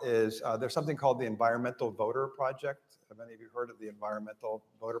about is there's something called the Environmental Voter Project. Have any of you heard of the Environmental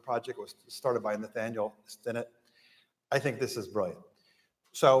Voter Project? It was started by Nathaniel Stinnett. I think this is brilliant.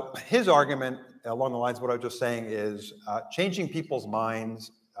 So his argument along the lines of what I was just saying is changing people's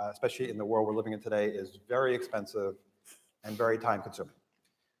minds, especially in the world we're living in today, is very expensive and very time consuming.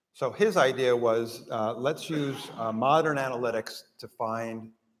 So his idea was let's use modern analytics to find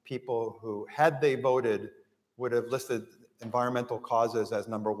people who, had they voted, would have listed environmental causes as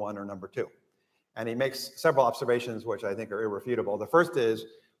number 1 or number 2. And he makes several observations which I think are irrefutable. The first is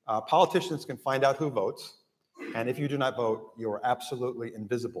politicians can find out who votes. And if you do not vote, you are absolutely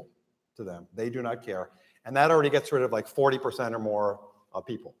invisible to them. They do not care. And that already gets rid of like 40% or more of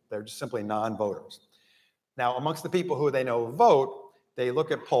people. They're just simply non-voters. Now, amongst the people who they know vote, they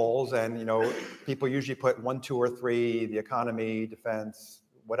look at polls and, you know, people usually put 1, 2, or 3, the economy, defense,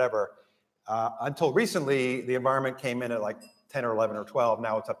 whatever. Until recently, the environment came in at like 10 or 11 or 12.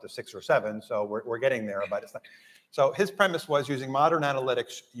 Now it's up to 6 or 7. So we're getting there, but it's not. So his premise was using modern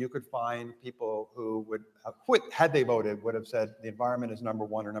analytics, you could find people who would, had they voted, would have said the environment is number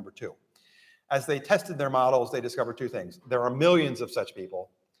 1 or number 2. As they tested their models, they discovered 2 things. There are millions of such people,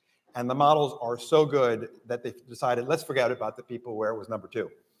 and the models are so good that they decided, let's forget about the people where it was number 2,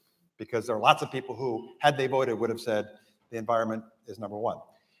 because there are lots of people who, had they voted, would have said the environment is number 1.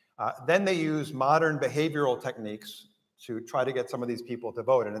 Then they use modern behavioral techniques to try to get some of these people to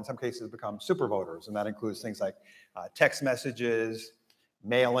vote, and in some cases become super voters, and that includes things like text messages,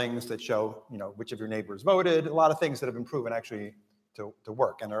 mailings that show, you know, which of your neighbors voted, a lot of things that have been proven actually to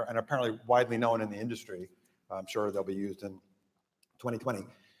work and are apparently widely known in the industry. I'm sure they'll be used in 2020.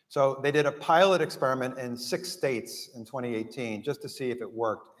 So they did a pilot experiment in 6 states in 2018 just to see if it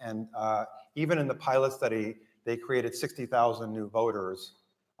worked, and even in the pilot study, they created 60,000 new voters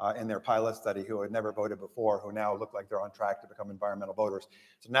in their pilot study who had never voted before, who now look like they're on track to become environmental voters.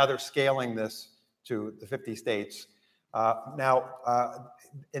 So now they're scaling this to the 50 states.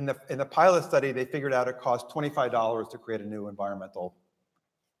 In the pilot study, they figured out it cost $25 to create a new environmental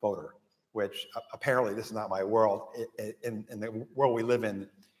voter, which apparently, this is not my world, in the world we live in,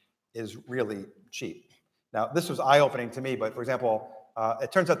 is really cheap. Now, this was eye-opening to me, but for example,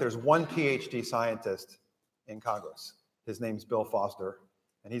 it turns out there's one PhD scientist in Congress. His name's Bill Foster.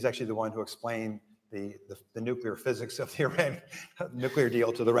 And he's actually the one who explained the nuclear physics of the Iran nuclear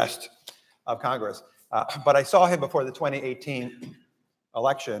deal to the rest of Congress. But I saw him before the 2018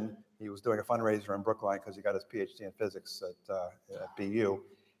 election. He was doing a fundraiser in Brookline because he got his PhD in physics at BU.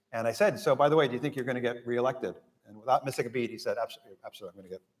 And I said, so by the way, do you think you're going to get reelected? And without missing a beat, he said, absolutely, I'm going to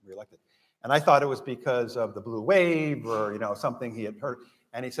get reelected. And I thought it was because of the blue wave or, you know, something he had heard.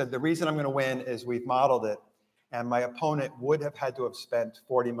 And he said, the reason I'm going to win is we've modeled it. And my opponent would have had to have spent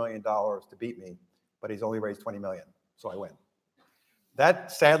 $40 million to beat me, but he's only raised $20 million, so I win.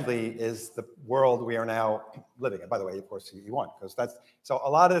 That, sadly, is the world we are now living in. By the way, of course, he won, because that's, so a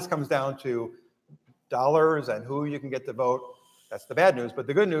lot of this comes down to dollars and who you can get to vote. That's the bad news, but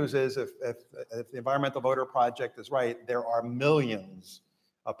the good news is if the Environmental Voter Project is right, there are millions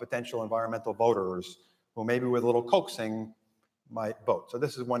of potential environmental voters who maybe with a little coaxing might vote. So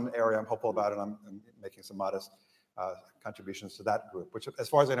this is one area I'm hopeful about, and I'm making some modest contributions to that group, which as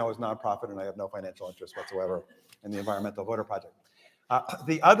far as I know is nonprofit, and I have no financial interest whatsoever in the Environmental Voter Project.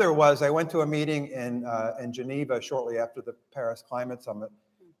 The other was I went to a meeting in Geneva shortly after the Paris Climate Summit,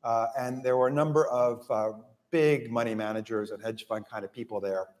 and there were a number of big money managers and hedge fund kind of people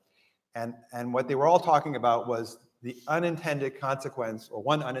there. And what they were all talking about was the unintended consequence, or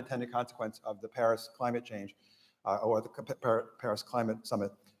one unintended consequence of the Paris climate change, or the Paris Climate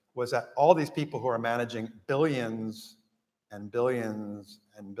Summit, was that all these people who are managing billions and billions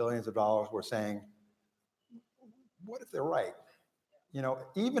and billions of dollars were saying, what if they're right? You know,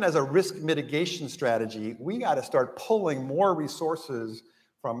 even as a risk mitigation strategy, we got to start pulling more resources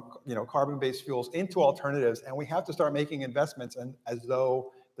from, you know, carbon-based fuels into alternatives, and we have to start making investments as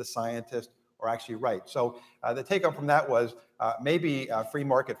though the scientists are actually right. So the take-home from that was maybe free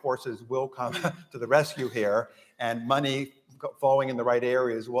market forces will come to the rescue here, and money flowing in the right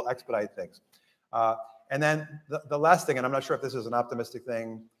areas will expedite things. And then the last thing, and I'm not sure if this is an optimistic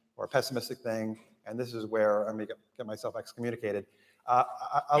thing or a pessimistic thing, and this is where I'm going to get myself excommunicated.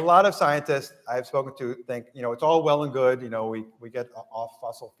 A lot of scientists I've spoken to think, you know, it's all well and good. You know, we get off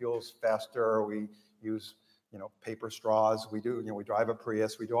fossil fuels faster. We use, you know, paper straws. We do, you know, we drive a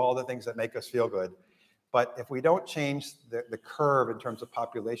Prius. We do all the things that make us feel good. But if we don't change the curve in terms of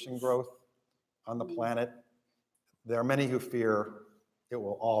population growth on the planet, there are many who fear it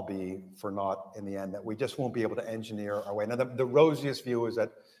will all be for naught in the end, that we just won't be able to engineer our way. Now, the rosiest view is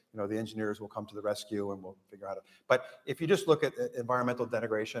that the engineers will come to the rescue and we'll figure out. But if you just look at environmental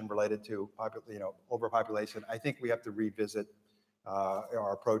denigration related to overpopulation, I think we have to revisit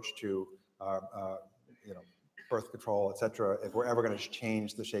our approach to birth control, et cetera, if we're ever going to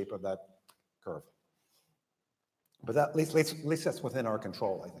change the shape of that curve. But that, at least that's within our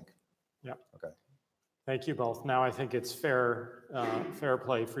control, I think. Yeah. Okay. Thank you both. Now I think it's fair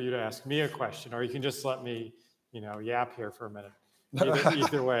play for you to ask me a question, or you can just let me, yap here for a minute.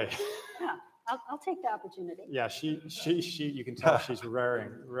 Either way. Yeah, I'll take the opportunity. Yeah, she. You can tell she's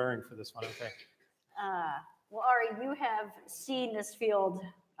raring for this one. Okay. Well, Ari, you have seen this field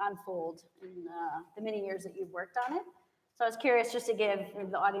unfold in the many years that you've worked on it. So I was curious just to give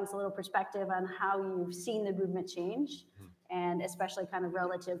the audience a little perspective on how you've seen the movement change, and especially kind of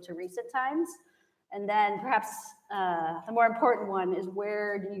relative to recent times. And then perhaps the more important one is,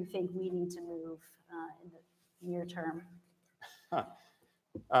 where do you think we need to move in the near term?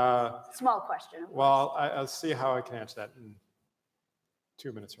 Small question. Well, I'll see how I can answer that in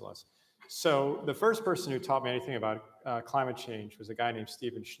 2 minutes or less. So the first person who taught me anything about climate change was a guy named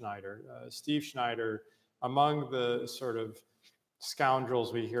Stephen Schneider. Steve Schneider, among the sort of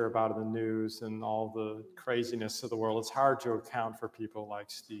scoundrels we hear about in the news and all the craziness of the world, it's hard to account for people like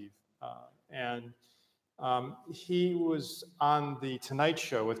Steve. He was on the Tonight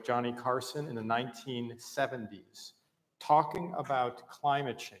Show with Johnny Carson in the 1970s, talking about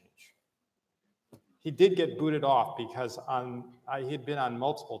climate change. He did get booted off because he had been on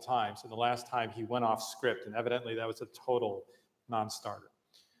multiple times, and the last time he went off script, and evidently that was a total non-starter.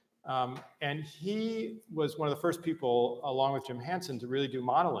 And he was one of the first people, along with Jim Hansen, to really do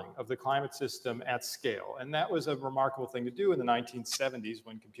modeling of the climate system at scale. And that was a remarkable thing to do in the 1970s,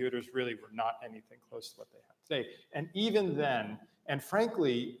 when computers really were not anything close to what they have today. And even then, and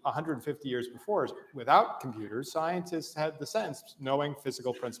frankly, 150 years before, without computers, scientists had the sense, knowing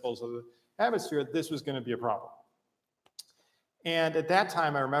physical principles of the atmosphere, this was going to be a problem. And at that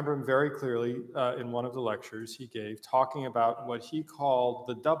time, I remember him very clearly in one of the lectures he gave, talking about what he called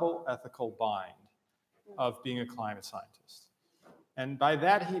the double ethical bind of being a climate scientist. And by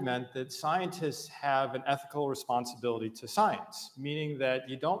that, he meant that scientists have an ethical responsibility to science, meaning that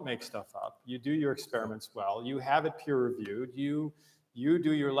you don't make stuff up, you do your experiments well, you have it peer-reviewed, you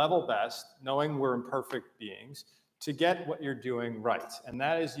do your level best, knowing we're imperfect beings, to get what you're doing right. And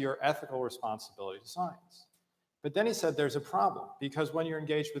that is your ethical responsibility to science. But then he said there's a problem, because when you're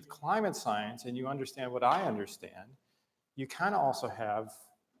engaged with climate science and you understand what I understand, you kind of also have,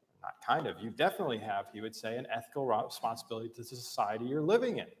 not kind of, you definitely have, he would say, an ethical responsibility to the society you're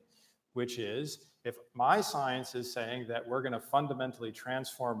living in, which is, if my science is saying that we're going to fundamentally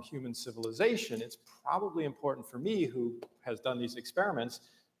transform human civilization, it's probably important for me, who has done these experiments,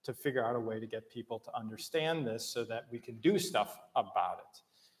 to figure out a way to get people to understand this so that we can do stuff about it.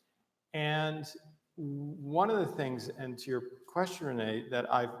 And one of the things, and to your question, Renee,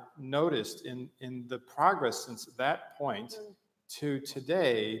 that I've noticed in the progress since that point to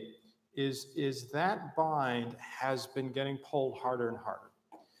today is that bind has been getting pulled harder and harder.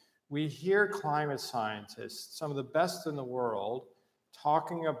 We hear climate scientists, some of the best in the world,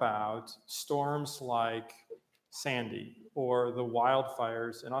 talking about storms like Sandy or the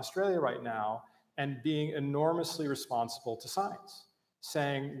wildfires in Australia right now, and being enormously responsible to science,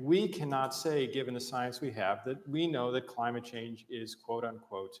 saying we cannot say, given the science we have, that we know that climate change is, quote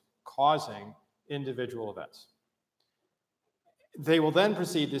unquote, causing individual events. They will then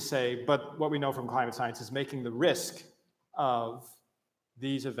proceed to say, but what we know from climate science is making the risk of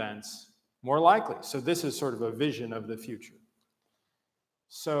these events more likely. So this is sort of a vision of the future.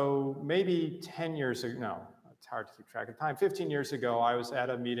 So maybe 10 years ago, no, it's hard to keep track of time. 15 years ago, I was at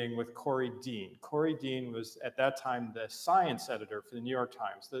a meeting with Corey Dean. Corey Dean was, at that time, the science editor for the New York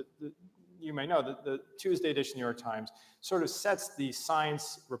Times. You may know that the Tuesday edition of the New York Times sort of sets the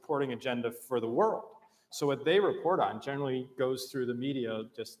science reporting agenda for the world. So what they report on generally goes through the media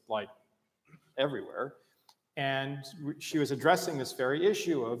just like everywhere. And she was addressing this very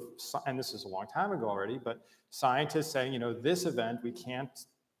issue of, and this is a long time ago already, but scientists saying, this event we can't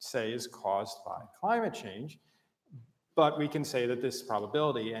say is caused by climate change, but we can say that this is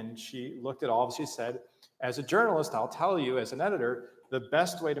probability. And she looked at all of it. She said, as a journalist, I'll tell you as an editor, the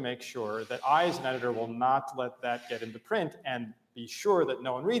best way to make sure that I as an editor will not let that get into print and be sure that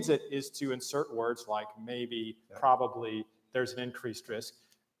no one reads it is to insert words like maybe, probably, there's an increased risk.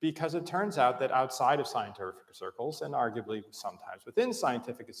 Because it turns out that outside of scientific circles, and arguably sometimes within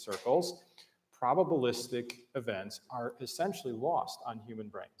scientific circles, probabilistic events are essentially lost on human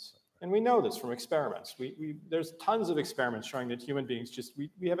brains. And we know this from experiments. There's tons of experiments showing that human beings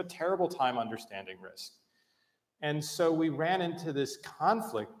we have a terrible time understanding risk. And so we ran into this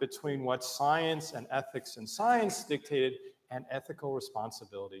conflict between what science and ethics and science dictated and ethical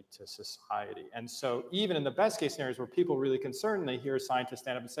responsibility to society. And so even in the best case scenarios where people are really concerned, they hear a scientist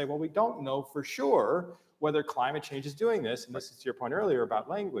stand up and say, well, we don't know for sure whether climate change is doing this. And this is to your point earlier about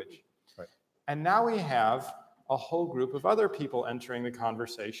language. Right. And now we have a whole group of other people entering the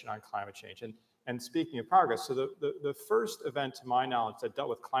conversation on climate change. And speaking of progress, so the first event to my knowledge that dealt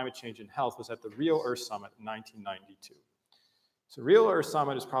with climate change in health was at the Real Earth Summit in 1992. So Real Earth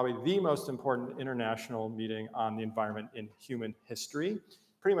Summit is probably the most important international meeting on the environment in human history.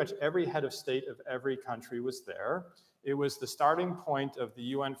 Pretty much every head of state of every country was there. It was the starting point of the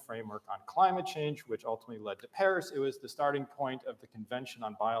UN framework on climate change, which ultimately led to Paris. It was the starting point of the Convention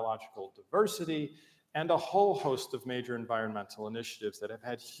on Biological Diversity and a whole host of major environmental initiatives that have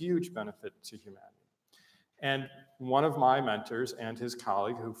had huge benefit to humanity. And one of my mentors and his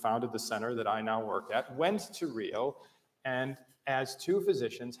colleague who founded the center that I now work at went to Rio and as two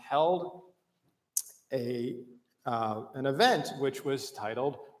physicians held an event which was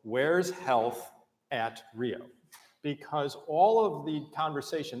titled, Where's Health at Rio? Because all of the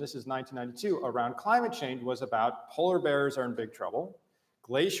conversation, this is 1992, around climate change was about polar bears are in big trouble,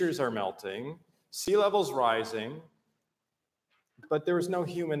 glaciers are melting, sea levels rising, but there was no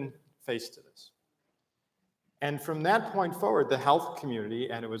human face to this. And from that point forward, the health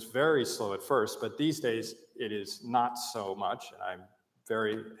community, and it was very slow at first, but these days it is not so much, and I'm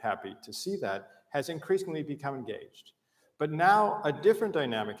very happy to see that, has increasingly become engaged. But now a different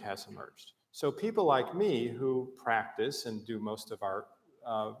dynamic has emerged. So people like me who practice and do most of our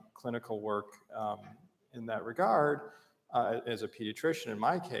clinical work in that regard, as a pediatrician in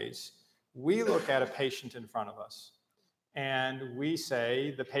my case, we look at a patient in front of us. And we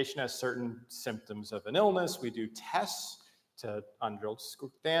say the patient has certain symptoms of an illness. We do tests to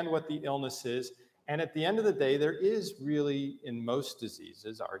understand what the illness is. And at the end of the day, there is really, in most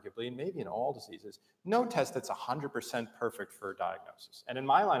diseases, arguably, and maybe in all diseases, no test that's 100% perfect for a diagnosis. And in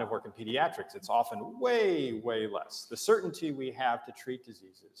my line of work in pediatrics, it's often way, way less. The certainty we have to treat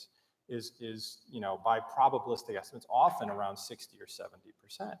diseases is by probabilistic estimates, often around 60 or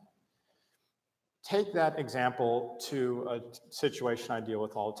 70%. Take that example to a situation I deal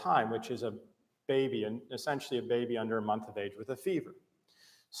with all the time, which is a baby, and essentially a baby under a month of age with a fever.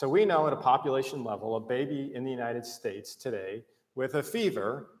 So we know at a population level, a baby in the United States today with a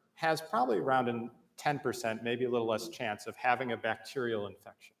fever has probably around a 10%, maybe a little less chance of having a bacterial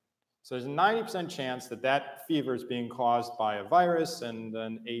infection. So there's a 90% chance that that fever is being caused by a virus and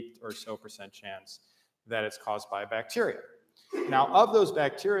an 8% or so chance that it's caused by a bacteria. Now, of those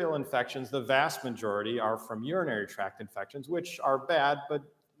bacterial infections, the vast majority are from urinary tract infections, which are bad, but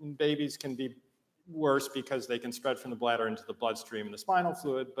babies can be worse because they can spread from the bladder into the bloodstream and the spinal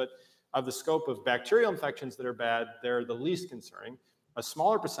fluid. But of the scope of bacterial infections that are bad, they're the least concerning. A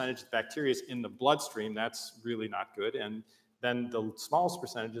smaller percentage of bacteria is in the bloodstream. That's really not good. And then the smallest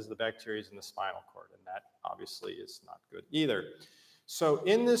percentage is the bacteria in the spinal cord, and that obviously is not good either. So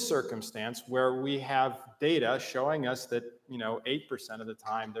in this circumstance where we have data showing us that 8% of the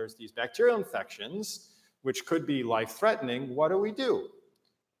time there's these bacterial infections, which could be life-threatening, what do?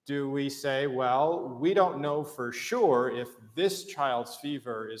 Do we say, well, we don't know for sure if this child's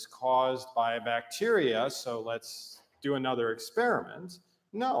fever is caused by a bacteria, so let's do another experiment?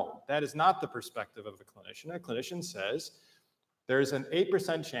 No, that is not the perspective of a clinician. A clinician says, there's an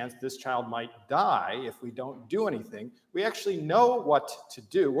 8% chance this child might die if we don't do anything. We actually know what to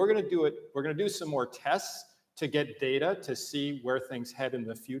do. We're going to do it. We're going to do some more tests to get data to see where things head in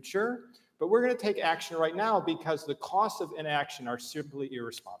the future. But we're going to take action right now because the costs of inaction are simply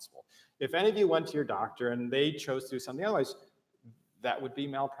irresponsible. If any of you went to your doctor and they chose to do something otherwise, that would be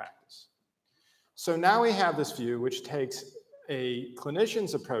malpractice. So now we have this view which takes a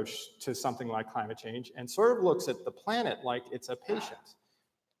clinician's approach to something like climate change and sort of looks at the planet like it's a patient.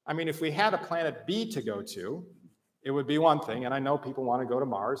 I mean, if we had a planet B to go to, it would be one thing, and I know people want to go to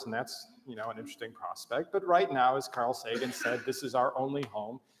Mars, and that's an interesting prospect, but right now, as Carl Sagan said, this is our only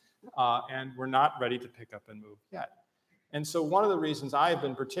home, and we're not ready to pick up and move yet. And so one of the reasons I've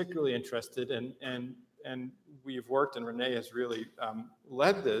been particularly interested and we've worked, and Renee has really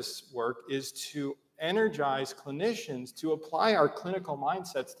led this work, is to energize clinicians to apply our clinical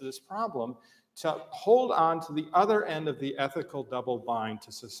mindsets to this problem, to hold on to the other end of the ethical double bind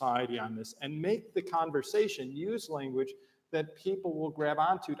to society on this and make the conversation use language that people will grab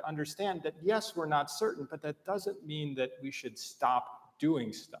onto to understand that, yes, we're not certain, but that doesn't mean that we should stop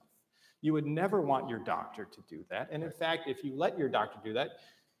doing stuff. You would never want your doctor to do that. And in fact, if you let your doctor do that,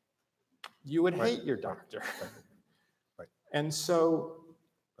 you would hate your doctor. And so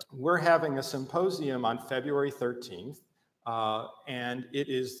we're having a symposium on February 13th, and it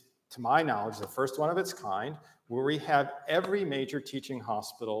is, to my knowledge, the first one of its kind, where we have every major teaching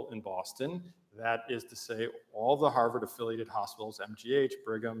hospital in Boston, that is to say all the Harvard-affiliated hospitals, MGH,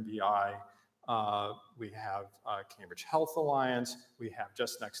 Brigham, BI, we have Cambridge Health Alliance, we have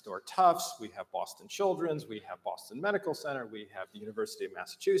just next door Tufts, we have Boston Children's, we have Boston Medical Center, we have the University of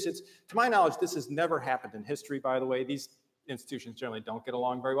Massachusetts. To my knowledge, this has never happened in history, by the way. These institutions generally don't get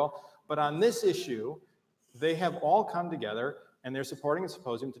along very well. But on this issue, they have all come together and they're supporting a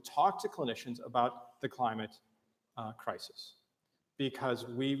symposium to talk to clinicians about the climate crisis. Because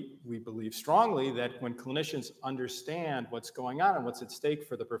we believe strongly that when clinicians understand what's going on and what's at stake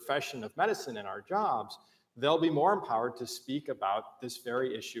for the profession of medicine and our jobs, they'll be more empowered to speak about this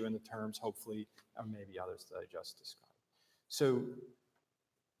very issue in the terms, hopefully, or maybe others that I just described. So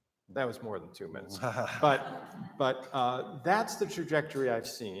that was more than 2 minutes. but that's the trajectory I've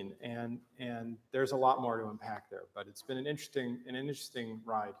seen, and there's a lot more to unpack there. But it's been an interesting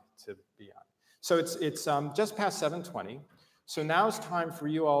ride to be on. So it's just past 7:20. So now it's time for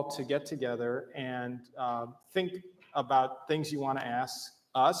you all to get together and think about things you want to ask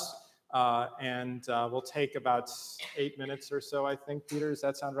us. And we'll take about 8 minutes or so, I think. Peter, does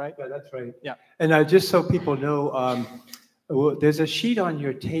that sound right? Yeah, that's right. Yeah. And just so people know, there's a sheet on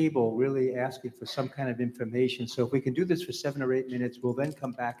your table really asking for some kind of information. So if we can do this for 7 or 8 minutes, we'll then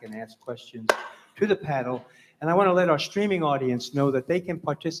come back and ask questions to the panel. And I want to let our streaming audience know that they can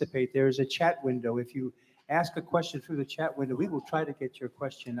participate. There is a chat window. If you ask a question through the chat window, we will try to get your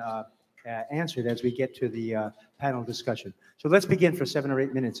question answered as we get to the panel discussion. So let's begin for 7 or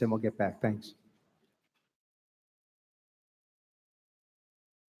 8 minutes and we'll get back. Thanks.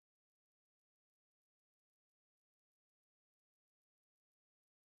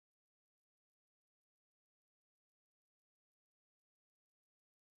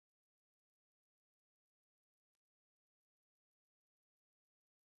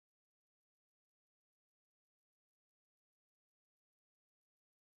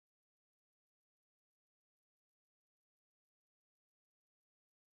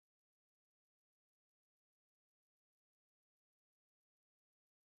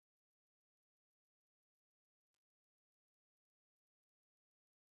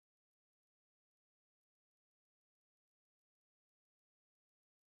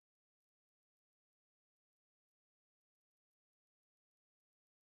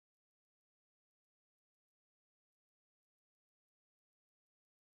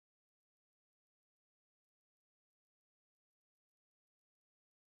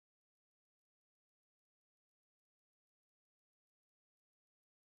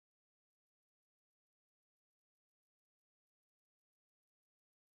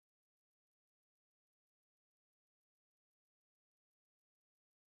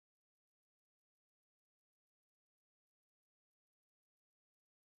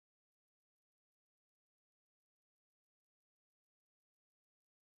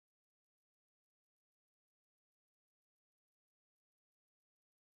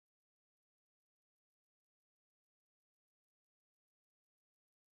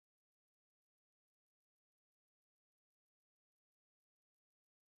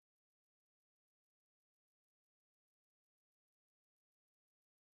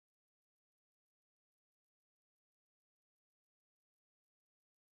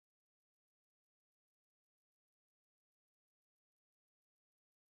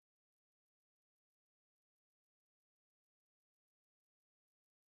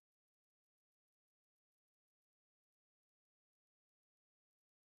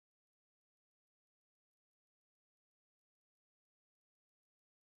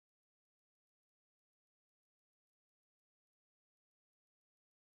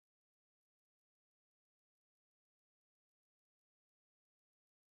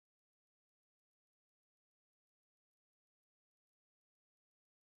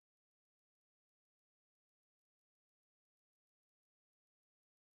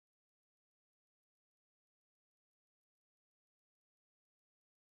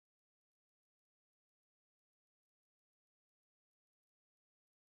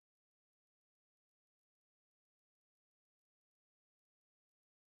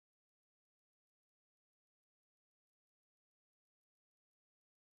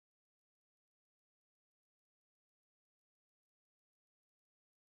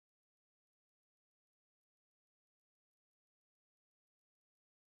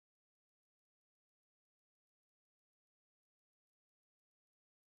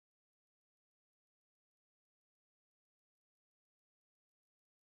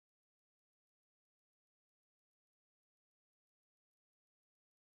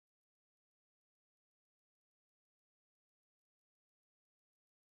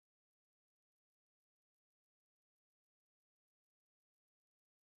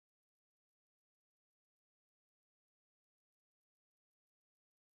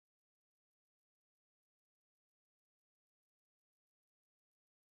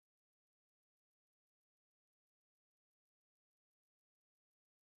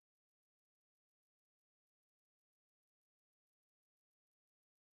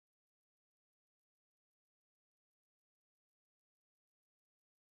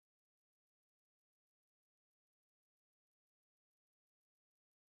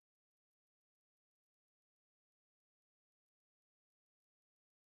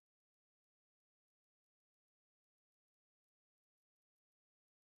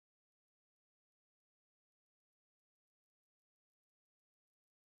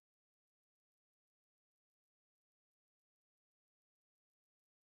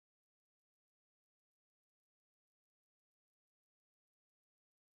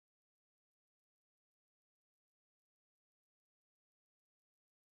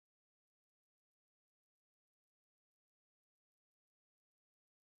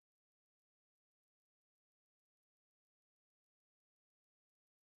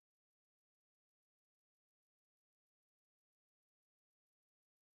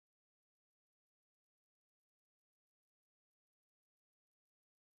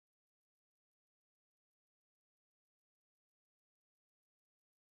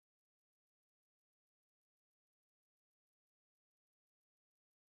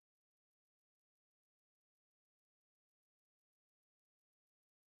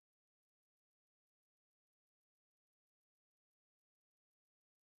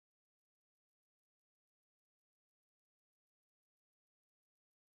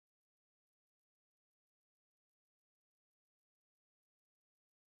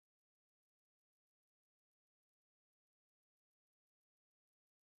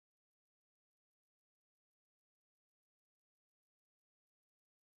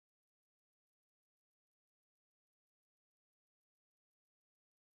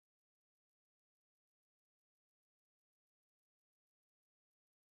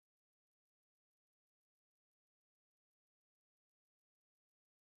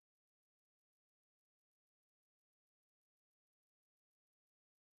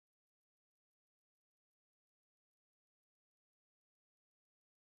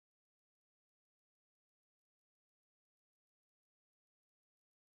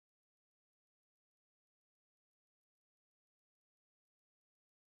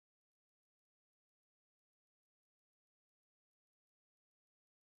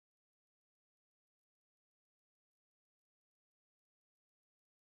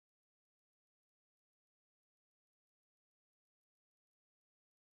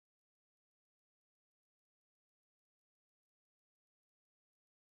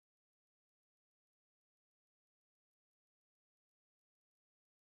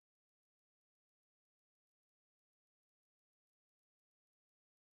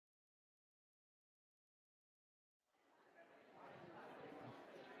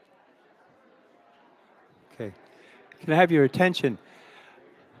 Okay. Can I have your attention?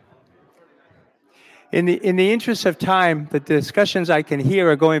 In the interest of time, the discussions I can hear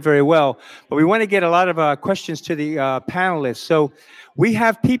are going very well, but we want to get a lot of questions to the panelists. So we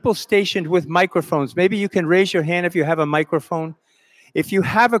have people stationed with microphones. Maybe you can raise your hand if you have a microphone. If you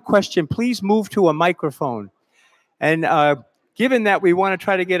have a question, please move to a microphone. And given that we want to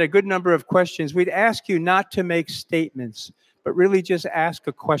try to get a good number of questions, we'd ask you not to make statements, but really just ask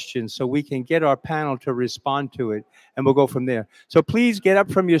a question so we can get our panel to respond to it, and we'll go from there. So please get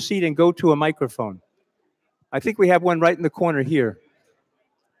up from your seat and go to a microphone. I think we have one right in the corner here.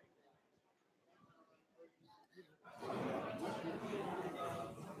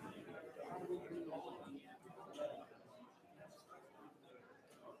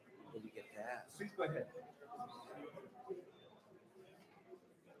 Please go ahead.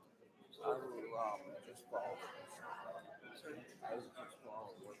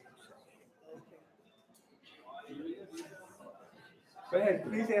 Go ahead,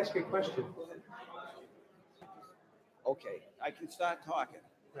 please ask your question. Okay, I can start talking.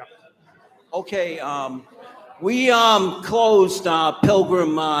 Yeah. Okay, we closed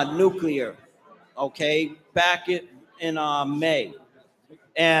Pilgrim Nuclear, okay, back in May.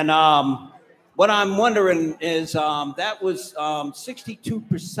 And what I'm wondering is that was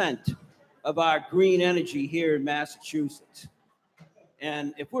 62% of our green energy here in Massachusetts.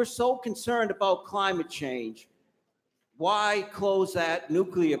 And if we're so concerned about climate change, why close that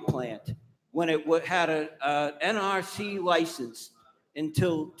nuclear plant when it had an NRC license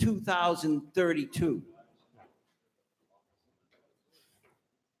until 2032?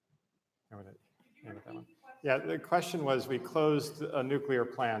 Yeah, the question was, we closed a nuclear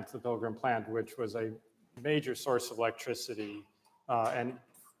plant, the Pilgrim plant, which was a major source of electricity, and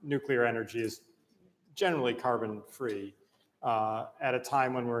nuclear energy is generally carbon-free, at a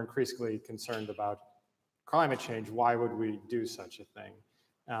time when we're increasingly concerned about climate change. Why would we do such a thing?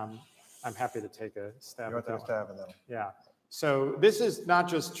 I'm happy to take a stab at that. Yeah. So this is not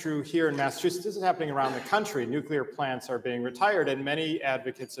just true here in Massachusetts. This is happening around the country. Nuclear plants are being retired, and many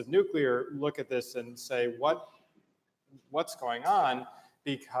advocates of nuclear look at this and say, what's going on?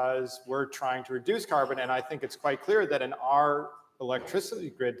 Because we're trying to reduce carbon, and I think it's quite clear that in our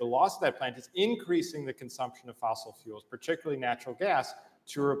electricity grid, the loss of that plant is increasing the consumption of fossil fuels, particularly natural gas,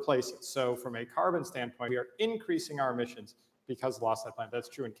 to replace it. So from a carbon standpoint, we are increasing our emissions because of the loss of that plant. That's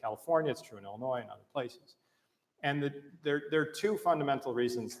true in California, it's true in Illinois and other places. And there are two fundamental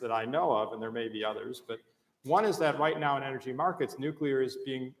reasons that I know of, and there may be others, but one is that right now in energy markets, nuclear is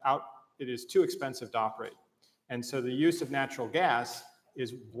it is too expensive to operate. And so the use of natural gas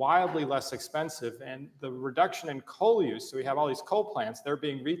is wildly less expensive, and the reduction in coal use, so we have all these coal plants, they're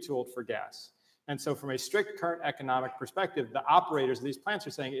being retooled for gas. And so from a strict current economic perspective, the operators of these plants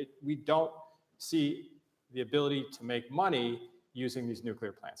are saying we don't see the ability to make money using these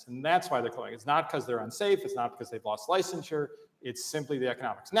nuclear plants. And that's why they're closing. It's not because they're unsafe, it's not because they've lost licensure, it's simply the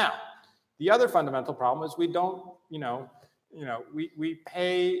economics. Now, the other fundamental problem is we don't, we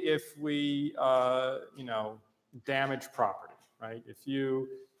pay if we, damage property, right? If you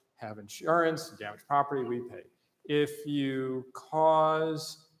have insurance, damage property, we pay. If you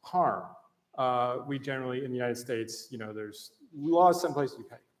cause harm, we generally, in the United States, there's laws, some places we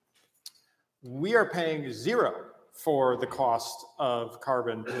pay. We are paying zero for the cost of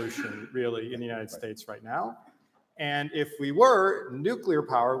carbon pollution, really, in the United States right now. And if we were, nuclear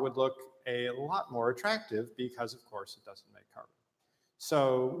power would look a lot more attractive because, of course, it doesn't make carbon.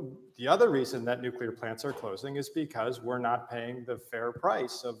 So the other reason that nuclear plants are closing is because we're not paying the fair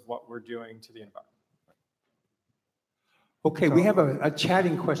price of what we're doing to the environment. Okay, we have a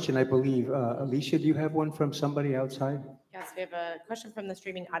chatting question, I believe. Alicia, do you have one from somebody outside? Yes, we have a question from the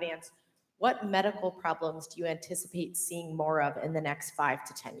streaming audience. What medical problems do you anticipate seeing more of in the next 5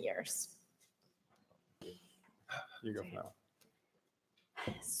 to 10 years? You go now.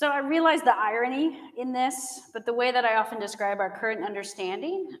 So I realize the irony in this, but the way that I often describe our current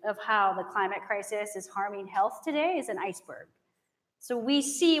understanding of how the climate crisis is harming health today is an iceberg. So we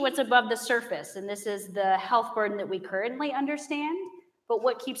see what's above the surface, and this is the health burden that we currently understand. But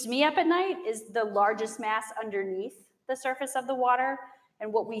what keeps me up at night is the largest mass underneath the surface of the water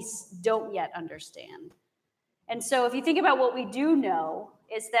and what we don't yet understand. And so if you think about what we do know,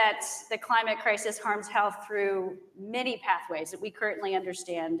 is that the climate crisis harms health through many pathways that we currently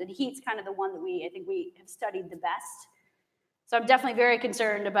understand. And heat's kind of the one that I think we have studied the best. So I'm definitely very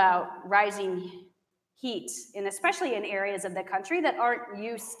concerned about rising heat, and especially in areas of the country that aren't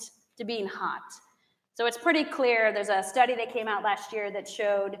used to being hot. So it's pretty clear, there's a study that came out last year that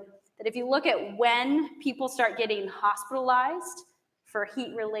showed that if you look at when people start getting hospitalized for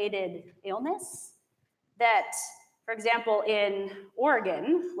heat-related illness, that, for example, in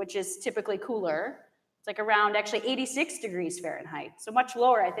Oregon, which is typically cooler, it's like around actually 86 degrees Fahrenheit. So much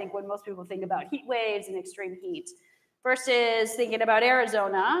lower, I think, when most people think about heat waves and extreme heat, versus thinking about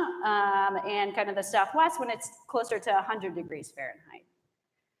Arizona and kind of the Southwest when it's closer to 100 degrees Fahrenheit.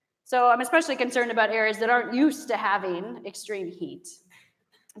 So I'm especially concerned about areas that aren't used to having extreme heat.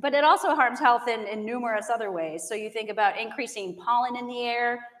 But it also harms health in numerous other ways. So you think about increasing pollen in the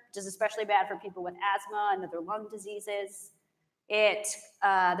air, which is especially bad for people with asthma and other lung diseases.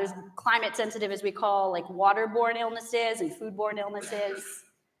 There's climate sensitive, as we call, like waterborne illnesses and foodborne illnesses.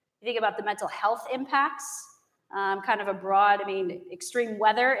 You think about the mental health impacts, kind of a broad, I mean, extreme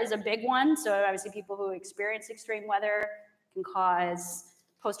weather is a big one. So obviously people who experience extreme weather can cause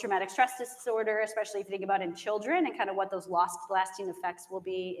post-traumatic stress disorder, especially if you think about in children and kind of what those lasting effects will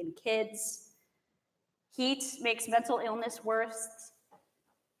be in kids. Heat makes mental illness worse.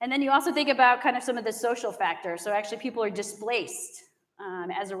 And then you also think about kind of some of the social factors. So actually people are displaced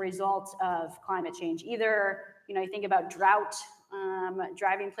as a result of climate change. Either, you think about drought,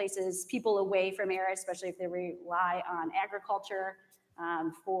 driving places, people away from areas, especially if they rely on agriculture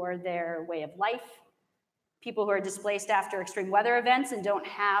for their way of life. People who are displaced after extreme weather events and don't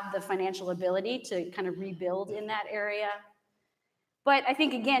have the financial ability to kind of rebuild in that area. But I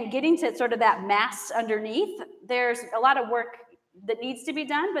think, again, getting to sort of that mass underneath, there's a lot of work that needs to be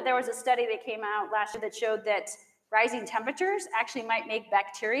done, but there was a study that came out last year that showed that rising temperatures actually might make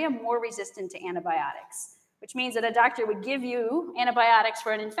bacteria more resistant to antibiotics, which means that a doctor would give you antibiotics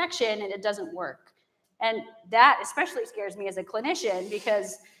for an infection and it doesn't work. And that especially scares me as a clinician,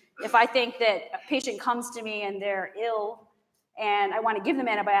 because if I think that a patient comes to me and they're ill and I want to give them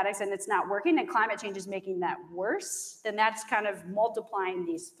antibiotics and it's not working and climate change is making that worse, then that's kind of multiplying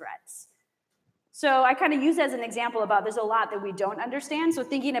these threats. So I kind of use as an example about there's a lot that we don't understand. So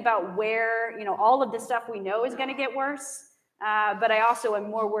thinking about where, all of the stuff we know is going to get worse. But I also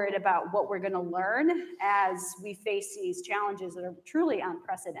am more worried about what we're going to learn as we face these challenges that are truly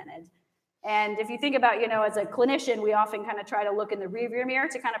unprecedented. And if you think about, as a clinician, we often kind of try to look in the rearview mirror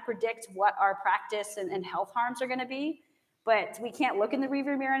to kind of predict what our practice and health harms are going to be. But we can't look in the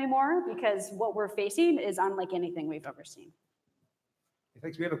rearview mirror anymore because what we're facing is unlike anything we've ever seen.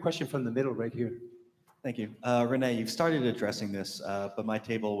 Thanks. We have a question from the middle right here. Thank you. Renee, you've started addressing this, but my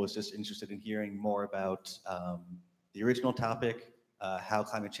table was just interested in hearing more about the original topic, how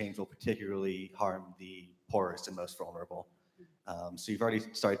climate change will particularly harm the poorest and most vulnerable. So you've already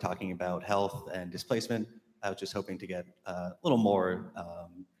started talking about health and displacement. I was just hoping to get a little more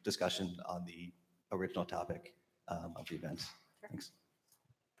discussion on the original topic of the event. Thanks.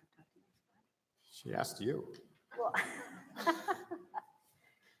 She asked you. Well,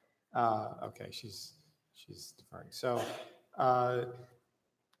 Okay, she's deferring. So,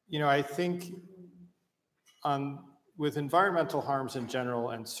 I think with environmental harms in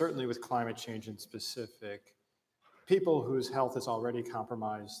general, and certainly with climate change in specific, people whose health is already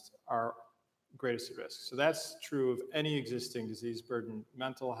compromised are greatest at risk. So that's true of any existing disease burden,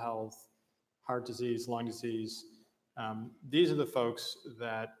 mental health, heart disease, lung disease. These are the folks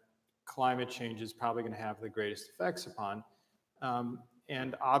that climate change is probably going to have the greatest effects upon.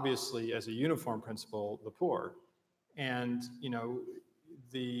 And obviously, as a uniform principle, the poor. And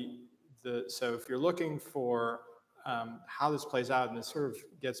so if you're looking for how this plays out, and this sort of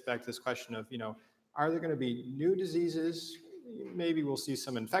gets back to this question of, are there going to be new diseases? Maybe we'll see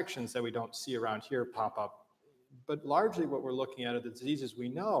some infections that we don't see around here pop up. But largely what we're looking at are the diseases we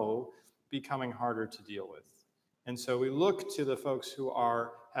know becoming harder to deal with. And so we look to the folks who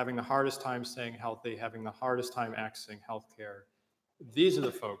are having the hardest time staying healthy, having the hardest time accessing healthcare. These are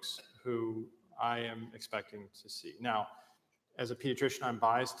the folks who I am expecting to see. Now, as a pediatrician, I'm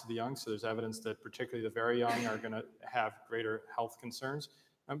biased to the young, so there's evidence that particularly the very young are going to have greater health concerns,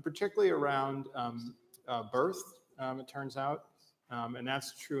 particularly around birth, it turns out. And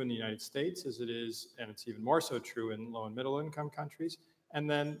that's true in the United States as it is, and it's even more so true in low and middle income countries. And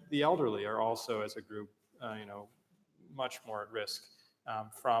then the elderly are also, as a group, much more at risk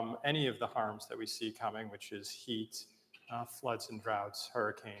from any of the harms that we see coming, which is heat, floods and droughts,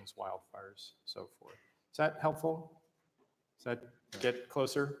 hurricanes, wildfires, so forth. Is that helpful? Does that get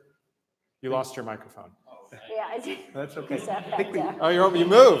closer? You lost your microphone. yeah, I did. That's okay. Oh, you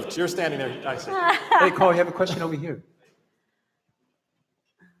moved. You're standing there. I see. Hey, Cole, you have a question over here.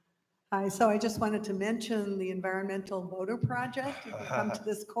 Hi, so I just wanted to mention the Environmental Voter Project. You can come to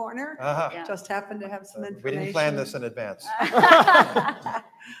this corner. Yeah. Just happened to have some information. We didn't plan this in advance.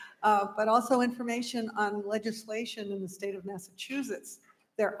 But also information on legislation in the state of Massachusetts.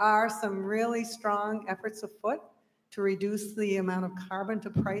 There are some really strong efforts afoot to reduce the amount of carbon, to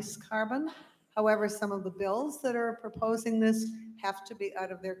price carbon. However, some of the bills that are proposing this have to be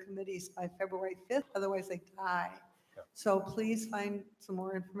out of their committees by February 5th, otherwise they die. So please find some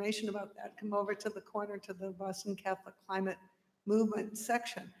more information about that. Come over to the corner to the Boston Catholic Climate Movement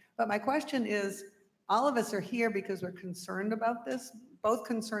section. But my question is, all of us are here because we're concerned about this, both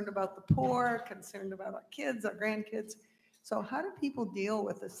concerned about the poor, concerned about our kids, our grandkids. So how do people deal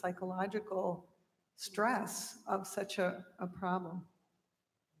with the psychological stress of such a problem?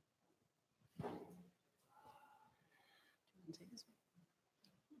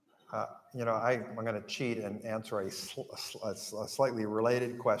 I'm going to cheat and answer a slightly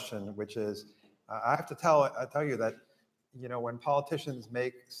related question, which is, I have to tell you that, when politicians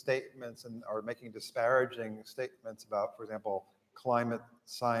make statements and are making disparaging statements about, for example, climate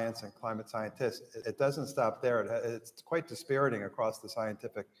science and climate scientists, it doesn't stop there. It's quite dispiriting across the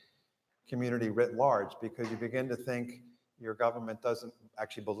scientific community writ large, because you begin to think your government doesn't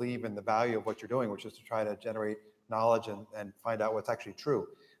actually believe in the value of what you're doing, which is to try to generate knowledge and find out what's actually true.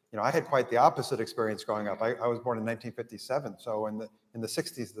 I had quite the opposite experience growing up. I was born in 1957, so in the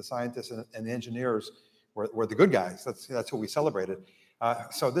 60s, the scientists and the engineers were the good guys. That's who we celebrated.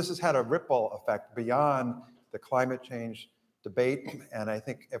 So this has had a ripple effect beyond the climate change debate, and I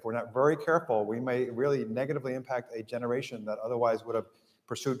think if we're not very careful, we may really negatively impact a generation that otherwise would have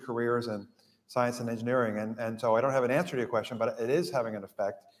pursued careers in science and engineering. And so I don't have an answer to your question, but it is having an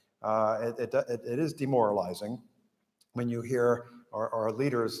effect. It is demoralizing when you hear our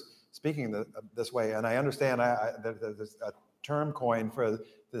leaders speaking this way. And I understand there's a term coined for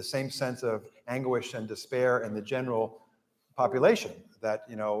the same sense of anguish and despair in the general population, that,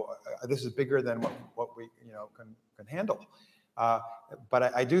 this is bigger than what we, can handle.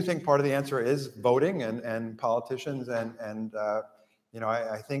 But I do think part of the answer is voting and politicians and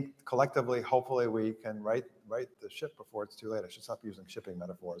I think collectively, hopefully we can right the ship before it's too late. I should stop using shipping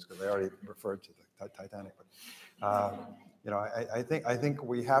metaphors because I already referred to the Titanic. But, I think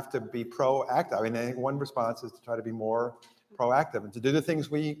we have to be proactive. I think one response is to try to be more proactive and to do the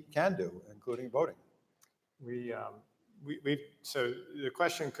things we can do, including voting. So the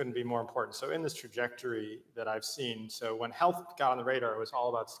question couldn't be more important. So in this trajectory that I've seen, so when health got on the radar, it was all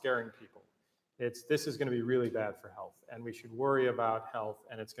about scaring people. This is going to be really bad for health, and we should worry about health,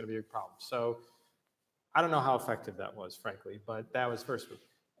 and it's going to be a problem. So I don't know how effective that was, frankly, but that was first.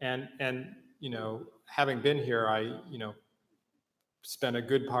 And having been here, I spent a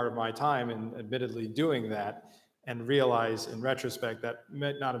good part of my time in admittedly doing that, and realize in retrospect that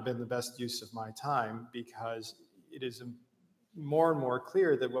might not have been the best use of my time, because it is more and more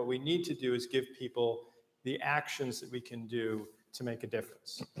clear that what we need to do is give people the actions that we can do to make a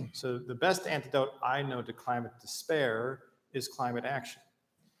difference. So the best antidote I know to climate despair is climate action,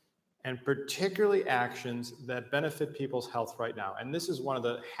 and particularly actions that benefit people's health right now. And this is one of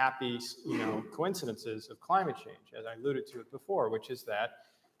the happy, coincidences of climate change, as I alluded to it before, which is that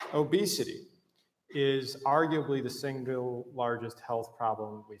obesity is arguably the single largest health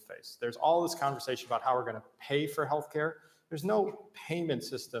problem we face. There's all this conversation about how we're going to pay for healthcare. There's no payment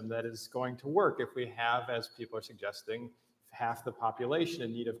system that is going to work if we have, as people are suggesting, half the population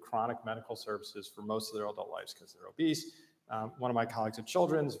in need of chronic medical services for most of their adult lives because they're obese. One of my colleagues at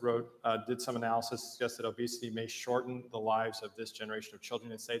Children's did some analysis, suggested obesity may shorten the lives of this generation of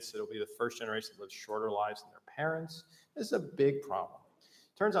children in the States. So it'll be the first generation that lives shorter lives than their parents. This is a big problem.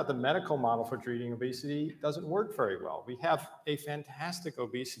 Turns out the medical model for treating obesity doesn't work very well. We have a fantastic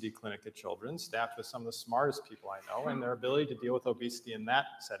obesity clinic at Children's, staffed with some of the smartest people I know, and their ability to deal with obesity in that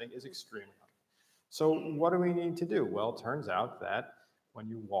setting is extremely high. So what do we need to do? Well, it turns out that when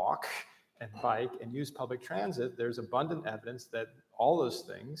you walk and bike and use public transit, there's abundant evidence that all those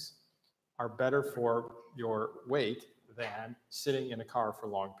things are better for your weight than sitting in a car for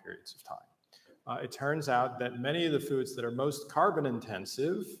long periods of time. It turns out that many of the foods that are most carbon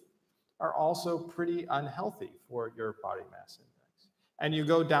intensive are also pretty unhealthy for your body mass index. And you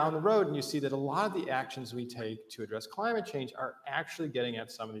go down the road and you see that a lot of the actions we take to address climate change are actually getting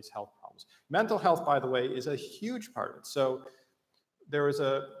at some of these health problems. Mental health, by the way, is a huge part of it. So there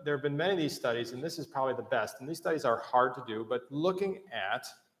have been many of these studies, and this is probably the best, and these studies are hard to do, but looking at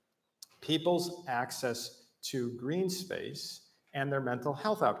people's access to green space and their mental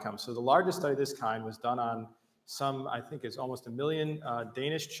health outcomes. So the largest study of this kind was done on I think it's almost 1 million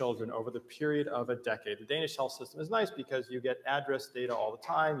Danish children over the period of a decade. The Danish health system is nice because you get address data all the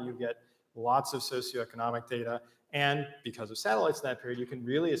time, you get lots of socioeconomic data, and because of satellites in that period, you can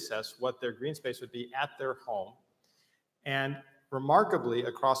really assess what their green space would be at their home. And remarkably,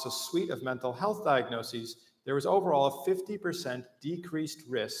 across a suite of mental health diagnoses, there was overall a 50% decreased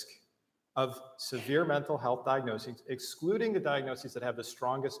risk of severe mental health diagnoses, excluding the diagnoses that have the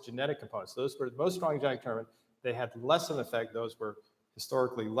strongest genetic components. Those were the most strongly genetically determined, they had less of an effect. Those were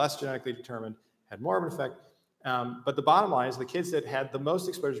historically less genetically determined, had more of an effect. But the bottom line is the kids that had the most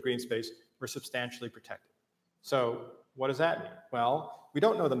exposure to green space were substantially protected. So what does that mean? Well, we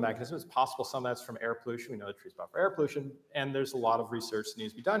don't know the mechanism. It's possible some of that's from air pollution. We know the trees buffer air pollution, and there's a lot of research that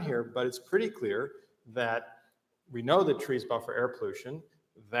needs to be done here, but it's pretty clear that we know that trees buffer air pollution.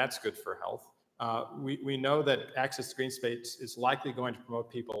 That's good for health. We know that access to green space is likely going to promote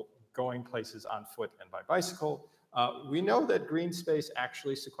people going places on foot and by bicycle. We know that green space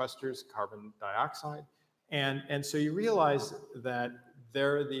actually sequesters carbon dioxide. And so you realize that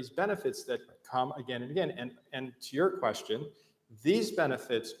there are these benefits that come again and again. And to your question, these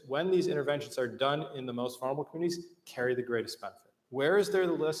benefits, when these interventions are done in the most vulnerable communities, carry the greatest benefit. Where is there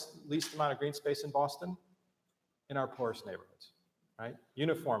the least amount of green space in Boston? In our poorest neighborhoods, right?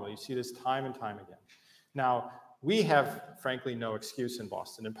 Uniformly, you see this time and time again. Now, we have, frankly, no excuse in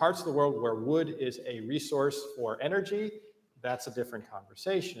Boston. In parts of the world where wood is a resource for energy, that's a different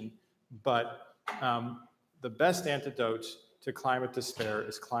conversation. But the best antidote to climate despair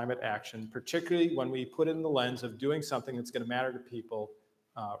is climate action, particularly when we put it in the lens of doing something that's going to matter to people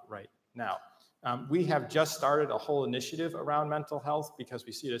right now. We have just started a whole initiative around mental health because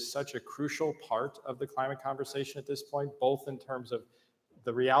we see it as such a crucial part of the climate conversation at this point, both in terms of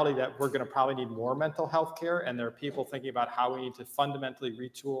the reality that we're going to probably need more mental health care, and there are people thinking about how we need to fundamentally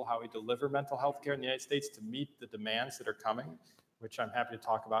retool how we deliver mental health care in the United States to meet the demands that are coming, which I'm happy to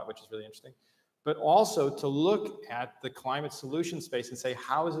talk about, which is really interesting. But also to look at the climate solution space and say,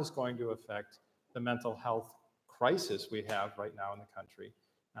 how is this going to affect the mental health crisis we have right now in the country?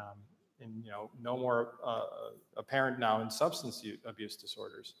 And no more apparent now in substance abuse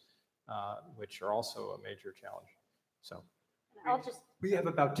disorders, which are also a major challenge. So we have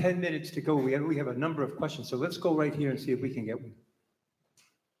about 10 minutes to go. We have a number of questions, so let's go right here and see if we can get one.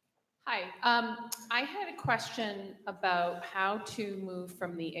 Hi, I had a question about how to move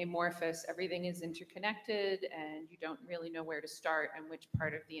from the amorphous, everything is interconnected and you don't really know where to start and which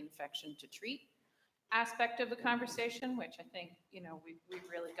part of the infection to treat aspect of the conversation, which I think, we've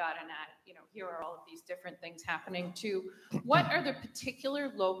really gotten at, here are all of these different things happening, to what are the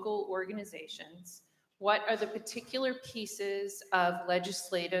particular local organizations, what are the particular pieces of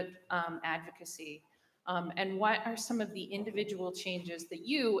legislative advocacy, and what are some of the individual changes that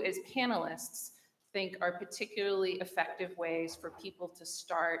you as panelists think are particularly effective ways for people to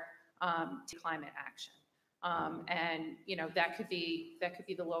start climate action? And that could be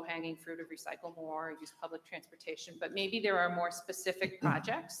the low-hanging fruit of recycle more, use public transportation, but maybe there are more specific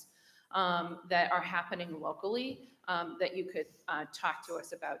projects that are happening locally that you could talk to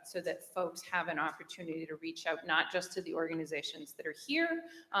us about, so that folks have an opportunity to reach out, not just to the organizations that are here,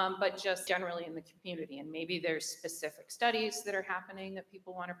 but just generally in the community. And maybe there's specific studies that are happening that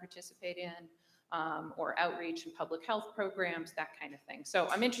people want to participate in, or outreach and public health programs, that kind of thing. So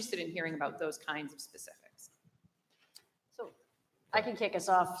I'm interested in hearing about those kinds of specifics. So I can kick us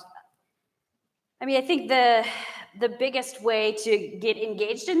off. I mean, I think the biggest way to get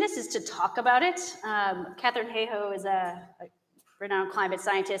engaged in this is to talk about it. Catherine Hayhoe is a renowned climate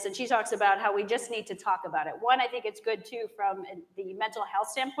scientist, and she talks about how we just need to talk about it. One, I think it's good too from the mental health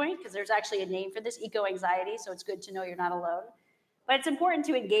standpoint, because there's actually a name for this, eco-anxiety, so it's good to know you're not alone. But it's important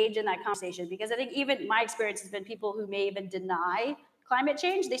to engage in that conversation, because I think even my experience has been people who may even deny climate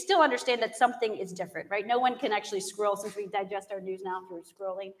change, they still understand that something is different, right? No one can actually scroll, since we digest our news now through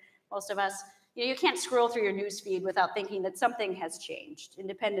scrolling, most of us. You can't scroll through your news feed without thinking that something has changed,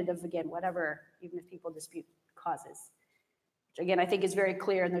 independent of, again, whatever, even if people dispute causes. Which, again, I think is very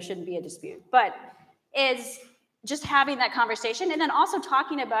clear and there shouldn't be a dispute. But is just having that conversation, and then also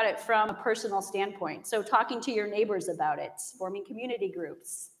talking about it from a personal standpoint. So talking to your neighbors about it, forming community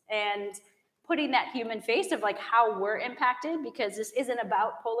groups, and putting that human face of like how we're impacted, because this isn't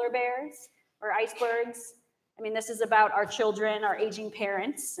about polar bears or icebergs. I mean, this is about our children, our aging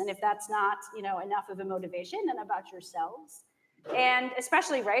parents, and if that's not, enough of a motivation, then about yourselves. And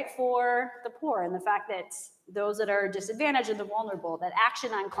especially, right, for the poor, and the fact that those that are disadvantaged and the vulnerable, that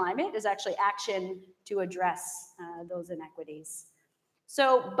action on climate is actually action to address those inequities.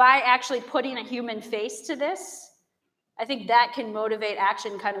 So by actually putting a human face to this, I think that can motivate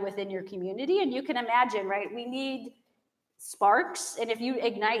action kind of within your community. And you can imagine, right, we need sparks, and if you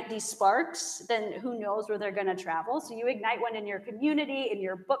ignite these sparks, then who knows where they're going to travel. So you ignite one in your community, in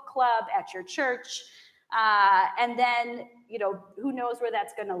your book club, at your church, and then who knows where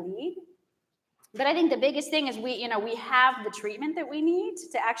that's going to lead. But I think the biggest thing is we have the treatment that we need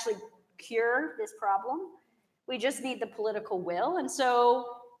to actually cure this problem. We just need the political will. And so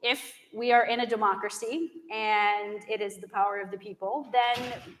if we are in a democracy and it is the power of the people,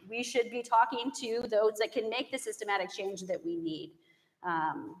 then we should be talking to those that can make the systematic change that we need.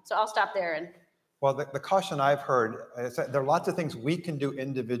 So I'll stop there. And well, the caution I've heard is that there are lots of things we can do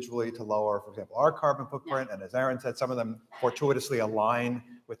individually to lower, for example, our carbon footprint. And as Aaron said, some of them fortuitously align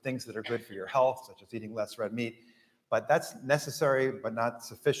with things that are good for your health, such as eating less red meat. But that's necessary, but not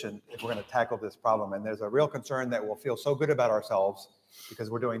sufficient if we're going to tackle this problem. And there's a real concern that we'll feel so good about ourselves because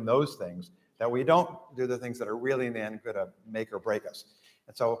we're doing those things that we don't do the things that are really in the end going to make or break us.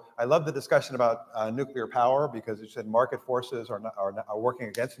 And so I love the discussion about nuclear power, because you said market forces are working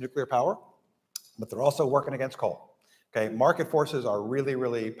against nuclear power, but they're also working against coal. Okay, market forces are really,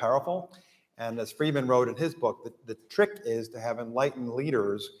 really powerful. And as Friedman wrote in his book, the trick is to have enlightened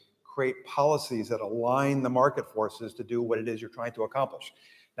leaders create policies that align the market forces to do what it is you're trying to accomplish.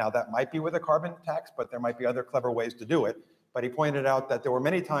 Now, that might be with a carbon tax, but there might be other clever ways to do it. But he pointed out that there were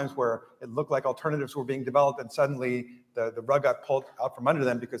many times where it looked like alternatives were being developed and suddenly the rug got pulled out from under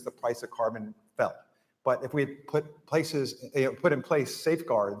them because the price of carbon fell. But if we put in place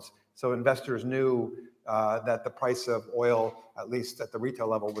safeguards so investors knew that the price of oil, at least at the retail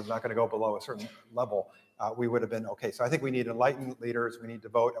level, was not going to go below a certain level, we would have been okay. So I think we need enlightened leaders, we need to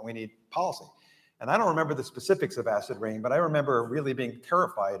vote, and we need policy. And I don't remember the specifics of acid rain, but I remember really being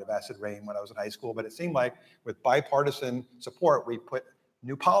terrified of acid rain when I was in high school. But it seemed like with bipartisan support, we put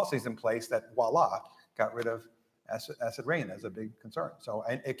new policies in place that, voila, got rid of acid rain as a big concern. So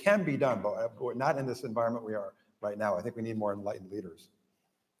it can be done, but we're not in this environment we are right now. I think we need more enlightened leaders.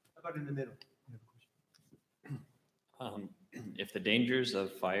 How about in the middle? If the dangers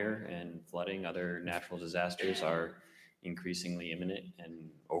of fire and flooding, other natural disasters are increasingly imminent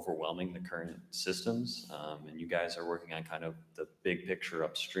and overwhelming the current systems, and you guys are working on kind of the big picture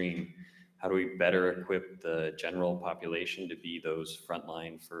upstream, how do we better equip the general population to be those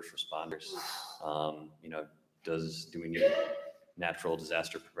frontline first responders? Do we need natural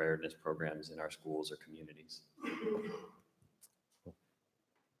disaster preparedness programs in our schools or communities?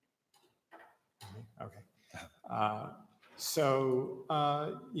 Okay.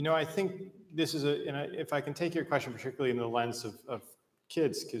 I think this is if I can take your question particularly in the lens of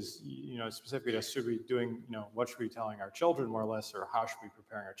kids, because, specifically to should we be doing, what should we be telling our children more or less, or how should we be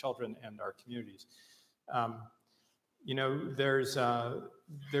preparing our children and our communities?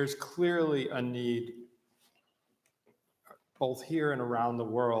 There's clearly a need both here and around the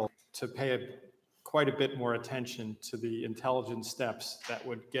world to pay quite a bit more attention to the intelligent steps that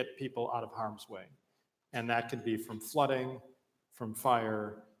would get people out of harm's way. And that could be from flooding, from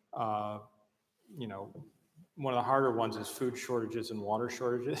fire. One of the harder ones is food shortages and water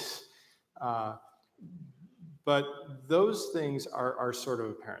shortages. But those things are sort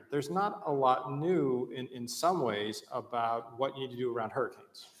of apparent. There's not a lot new in some ways about what you need to do around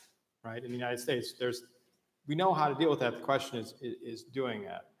hurricanes, right? In the United States, we know how to deal with that. The question is doing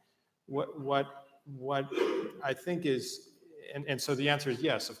that. What I think is, and so the answer is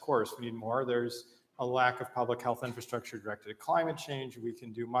yes, of course, we need more. There's a lack of public health infrastructure directed at climate change. We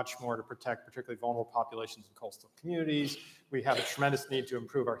can do much more to protect particularly vulnerable populations in coastal communities. We have a tremendous need to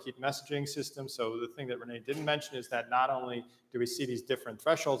improve our heat messaging system. So the thing that Renee didn't mention is that not only do we see these different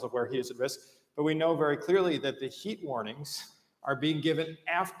thresholds of where heat is at risk, but we know very clearly that the heat warnings are being given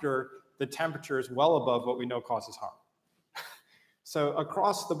after the temperature is well above what we know causes harm. So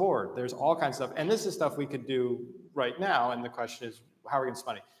across the board, there's all kinds of stuff. And this is stuff we could do right now. And the question is, how are we going to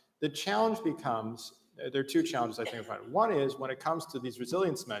spend money? The challenge becomes, there are two challenges I think about it. One is when it comes to these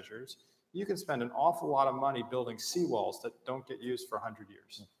resilience measures, you can spend an awful lot of money building seawalls that don't get used for 100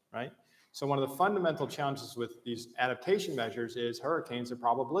 years, right? So one of the fundamental challenges with these adaptation measures is hurricanes are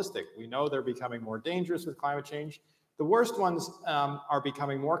probabilistic. We know they're becoming more dangerous with climate change. The worst ones are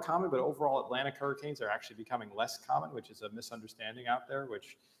becoming more common, but overall Atlantic hurricanes are actually becoming less common, which is a misunderstanding out there,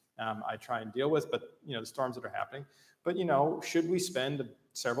 which I try and deal with, but the storms that are happening. But should we spend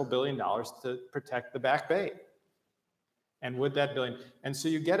several $1 billion to protect the Back Bay? And would that billion? And so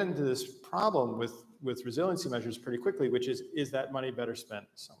you get into this problem with resiliency measures pretty quickly, which is that money better spent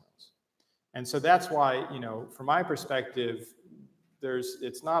somewhere else? And so that's why, from my perspective,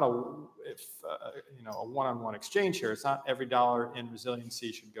 it's not a one-on-one exchange here. It's not every dollar in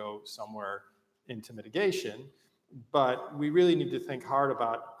resiliency should go somewhere into mitigation, but we really need to think hard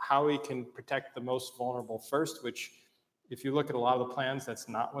about how we can protect the most vulnerable first, which if you look at a lot of the plans, that's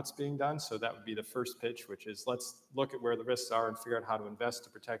not what's being done. So that would be the first pitch, which is let's look at where the risks are and figure out how to invest to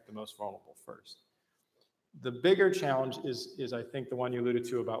protect the most vulnerable first. The bigger challenge is I think the one you alluded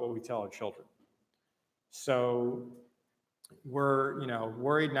to about what we tell our children. So we're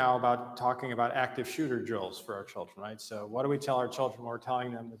worried now about talking about active shooter drills for our children, right? So what do we tell our children when we're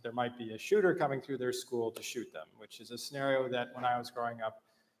telling them that there might be a shooter coming through their school to shoot them, which is a scenario that when I was growing up,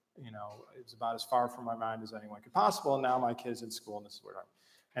 it was about as far from my mind as anyone could possible. And now my kid's in school and this is what I'm.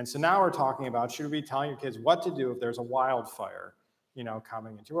 And so now we're talking about, should we be telling your kids what to do if there's a wildfire,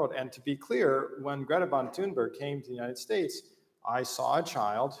 coming into your world? And to be clear, when Greta von Thunberg came to the United States, I saw a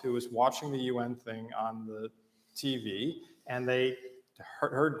child who was watching the UN thing on the TV, and they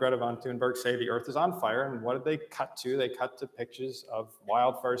heard Greta von Thunberg say the earth is on fire, and what did they cut to? They cut to pictures of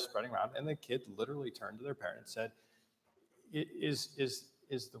wildfires spreading around, and the kid literally turned to their parent and said,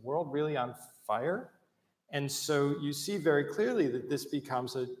 is the world really on fire? And so you see very clearly that this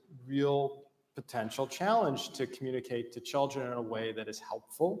becomes a real potential challenge to communicate to children in a way that is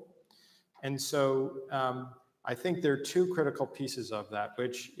helpful. And so I think there are two critical pieces of that,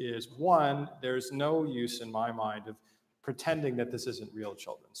 which is one, there's no use in my mind of pretending that this isn't real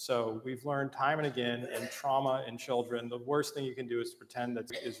children. So we've learned time and again in trauma in children, the worst thing you can do is pretend that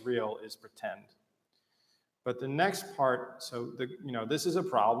is real is pretend. But the next part, so this is a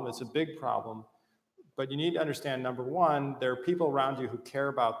problem, it's a big problem, but you need to understand, number one, there are people around you who care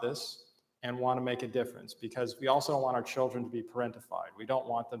about this and want to make a difference, because we also don't want our children to be parentified. We don't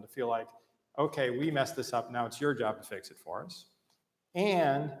want them to feel like, okay, we messed this up, now it's your job to fix it for us.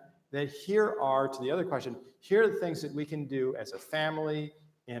 And that here are, to the other question, here are the things that we can do as a family,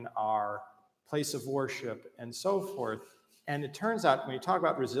 in our place of worship, and so forth. And it turns out when you talk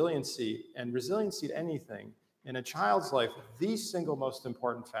about resiliency, and resiliency to anything, in a child's life, the single most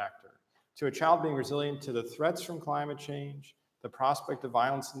important factor to a child being resilient to the threats from climate change, the prospect of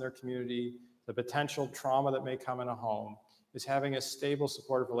violence in their community, the potential trauma that may come in a home, is having a stable,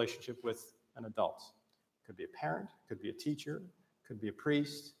 supportive relationship with an adult. Could be a parent, could be a teacher, could be a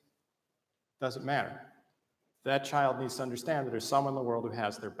priest, doesn't matter. That child needs to understand that there's someone in the world who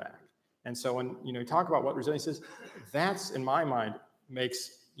has their back. And so when you talk about what resilience is, that's, in my mind, makes,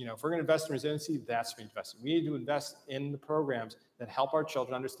 if we're going to invest in resiliency, that's what we invest in. We need to invest in the programs that help our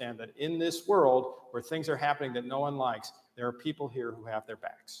children understand that in this world where things are happening that no one likes, there are people here who have their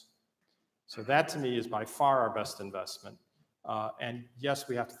backs. So that, to me, is by far our best investment. And yes,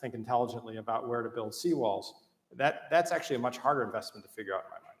 we have to think intelligently about where to build seawalls. That's actually a much harder investment to figure out in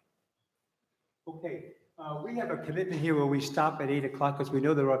my mind. Okay. We have a commitment here where we stop at 8 o'clock because we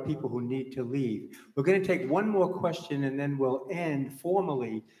know there are people who need to leave. We're going to take one more question and then we'll end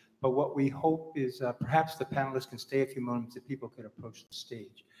formally. But what we hope is perhaps the panelists can stay a few moments if people could approach the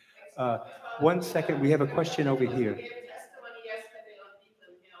stage. 1 second, we have a question over here.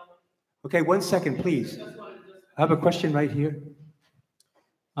 Okay, 1 second, please. I have a question right here.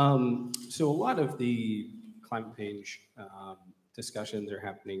 So a lot of the climate change discussions are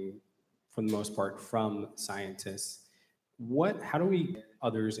happening, for the most part, from scientists. How do we get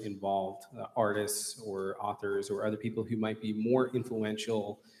others involved, artists or authors or other people who might be more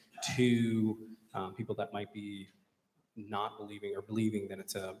influential to people that might be not believing or believing that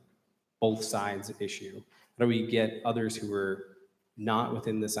it's a both sides issue? How do we get others who are not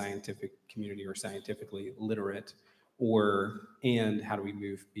within the scientific community or scientifically literate, and how do we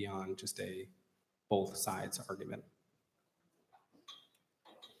move beyond just a both sides argument?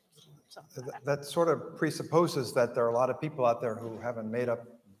 That sort of presupposes that there are a lot of people out there who haven't made up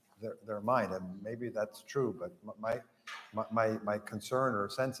their mind, and maybe that's true, but my concern or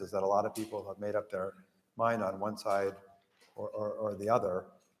sense is that a lot of people have made up their mind on one side or the other.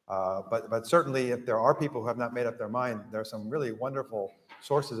 But certainly if there are people who have not made up their mind, there are some really wonderful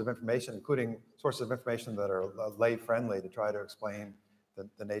sources of information, including sources of information that are lay friendly to try to explain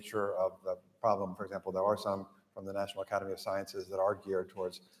the nature of the problem. For example, there are some from the National Academy of Sciences that are geared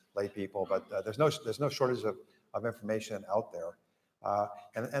towards lay people, but there's no shortage of information out there.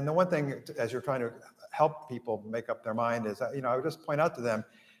 And the one thing, as you're trying to help people make up their mind, is I would just point out to them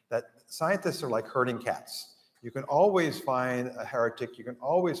that scientists are like herding cats. You can always find a heretic. You can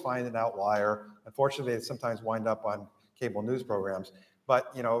always find an outlier. Unfortunately, they sometimes wind up on cable news programs.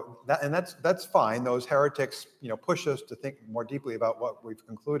 But that's fine. Those heretics push us to think more deeply about what we've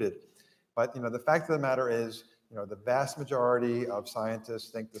concluded. But the fact of the matter is, the vast majority of scientists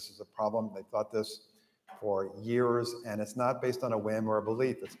think this is a problem. They thought this for years, and it's not based on a whim or a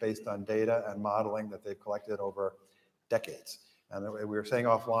belief. It's based on data and modeling that they've collected over decades. And we were saying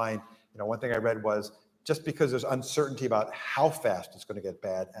offline, one thing I read was, just because there's uncertainty about how fast it's going to get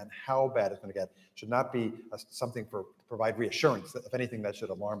bad and how bad it's going to get should not be something to provide reassurance. If anything, that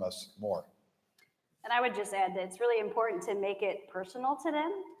should alarm us more. And I would just add that it's really important to make it personal to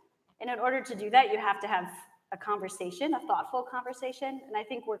them. And in order to do that, you have to have a conversation, a thoughtful conversation. And I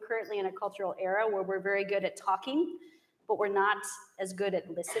think we're currently in a cultural era where we're very good at talking, but we're not as good at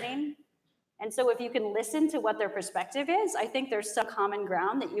listening. And so if you can listen to what their perspective is, I think there's some common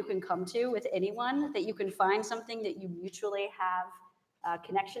ground that you can come to with anyone, that you can find something that you mutually have a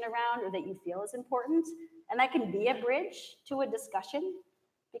connection around or that you feel is important. And that can be a bridge to a discussion,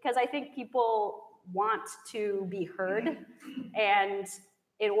 because I think people want to be heard. And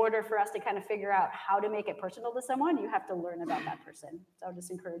in order for us to kind of figure out how to make it personal to someone, you have to learn about that person. So I'll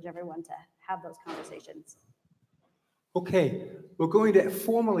just encourage everyone to have those conversations. Okay, we're going to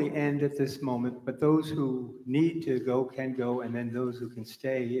formally end at this moment, but those who need to go can go, and then those who can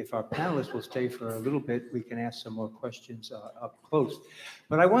stay, if our panelists will stay for a little bit, we can ask some more questions up close.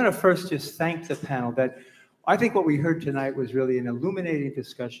 But I want to first just thank the panel. That I think what we heard tonight was really an illuminating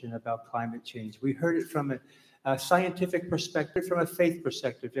discussion about climate change. We heard it from a scientific perspective, from a faith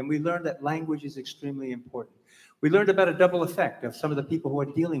perspective, and we learned that language is extremely important. We learned about a double effect of some of the people who are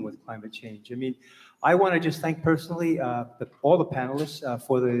dealing with climate change. I mean, I want to just thank personally all the panelists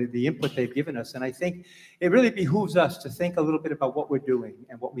for the input they've given us. And I think it really behooves us to think a little bit about what we're doing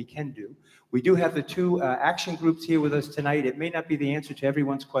and what we can do. We do have the two action groups here with us tonight. It may not be the answer to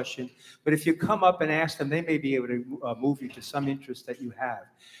everyone's question, but if you come up and ask them, they may be able to move you to some interest that you have.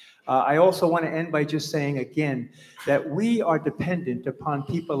 I also want to end by just saying again that we are dependent upon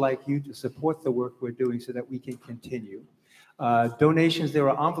people like you to support the work we're doing so that we can continue. Donations, there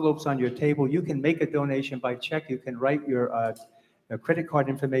are envelopes on your table. You can make a donation by check. You can write your credit card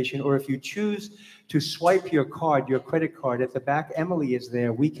information, or if you choose to swipe your card, your credit card at the back, Emily is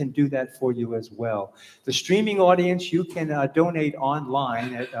there. We can do that for you as well. The streaming audience, you can donate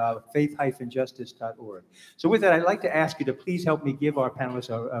online at faith-justice.org. So with that, I'd like to ask you to please help me give our panelists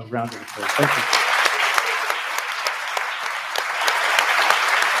a round of applause. Thank you.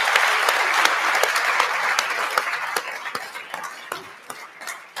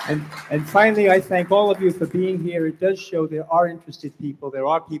 And finally, I thank all of you for being here. It does show there are interested people. There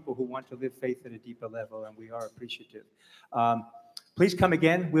are people who want to live faith at a deeper level, and we are appreciative. Please come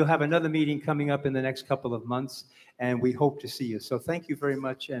again. We'll have another meeting coming up in the next couple of months, and we hope to see you. So thank you very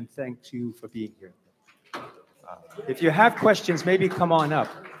much, and thank you for being here. If you have questions, maybe come on up.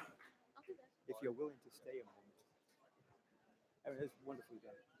 If you're willing to stay a moment. I mean, it's wonderfully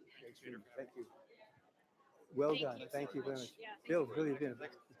done. Thank you. Well done. Thank you very much. Bill, really it's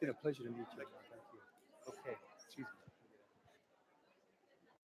been a pleasure to meet you. Thank you. Okay.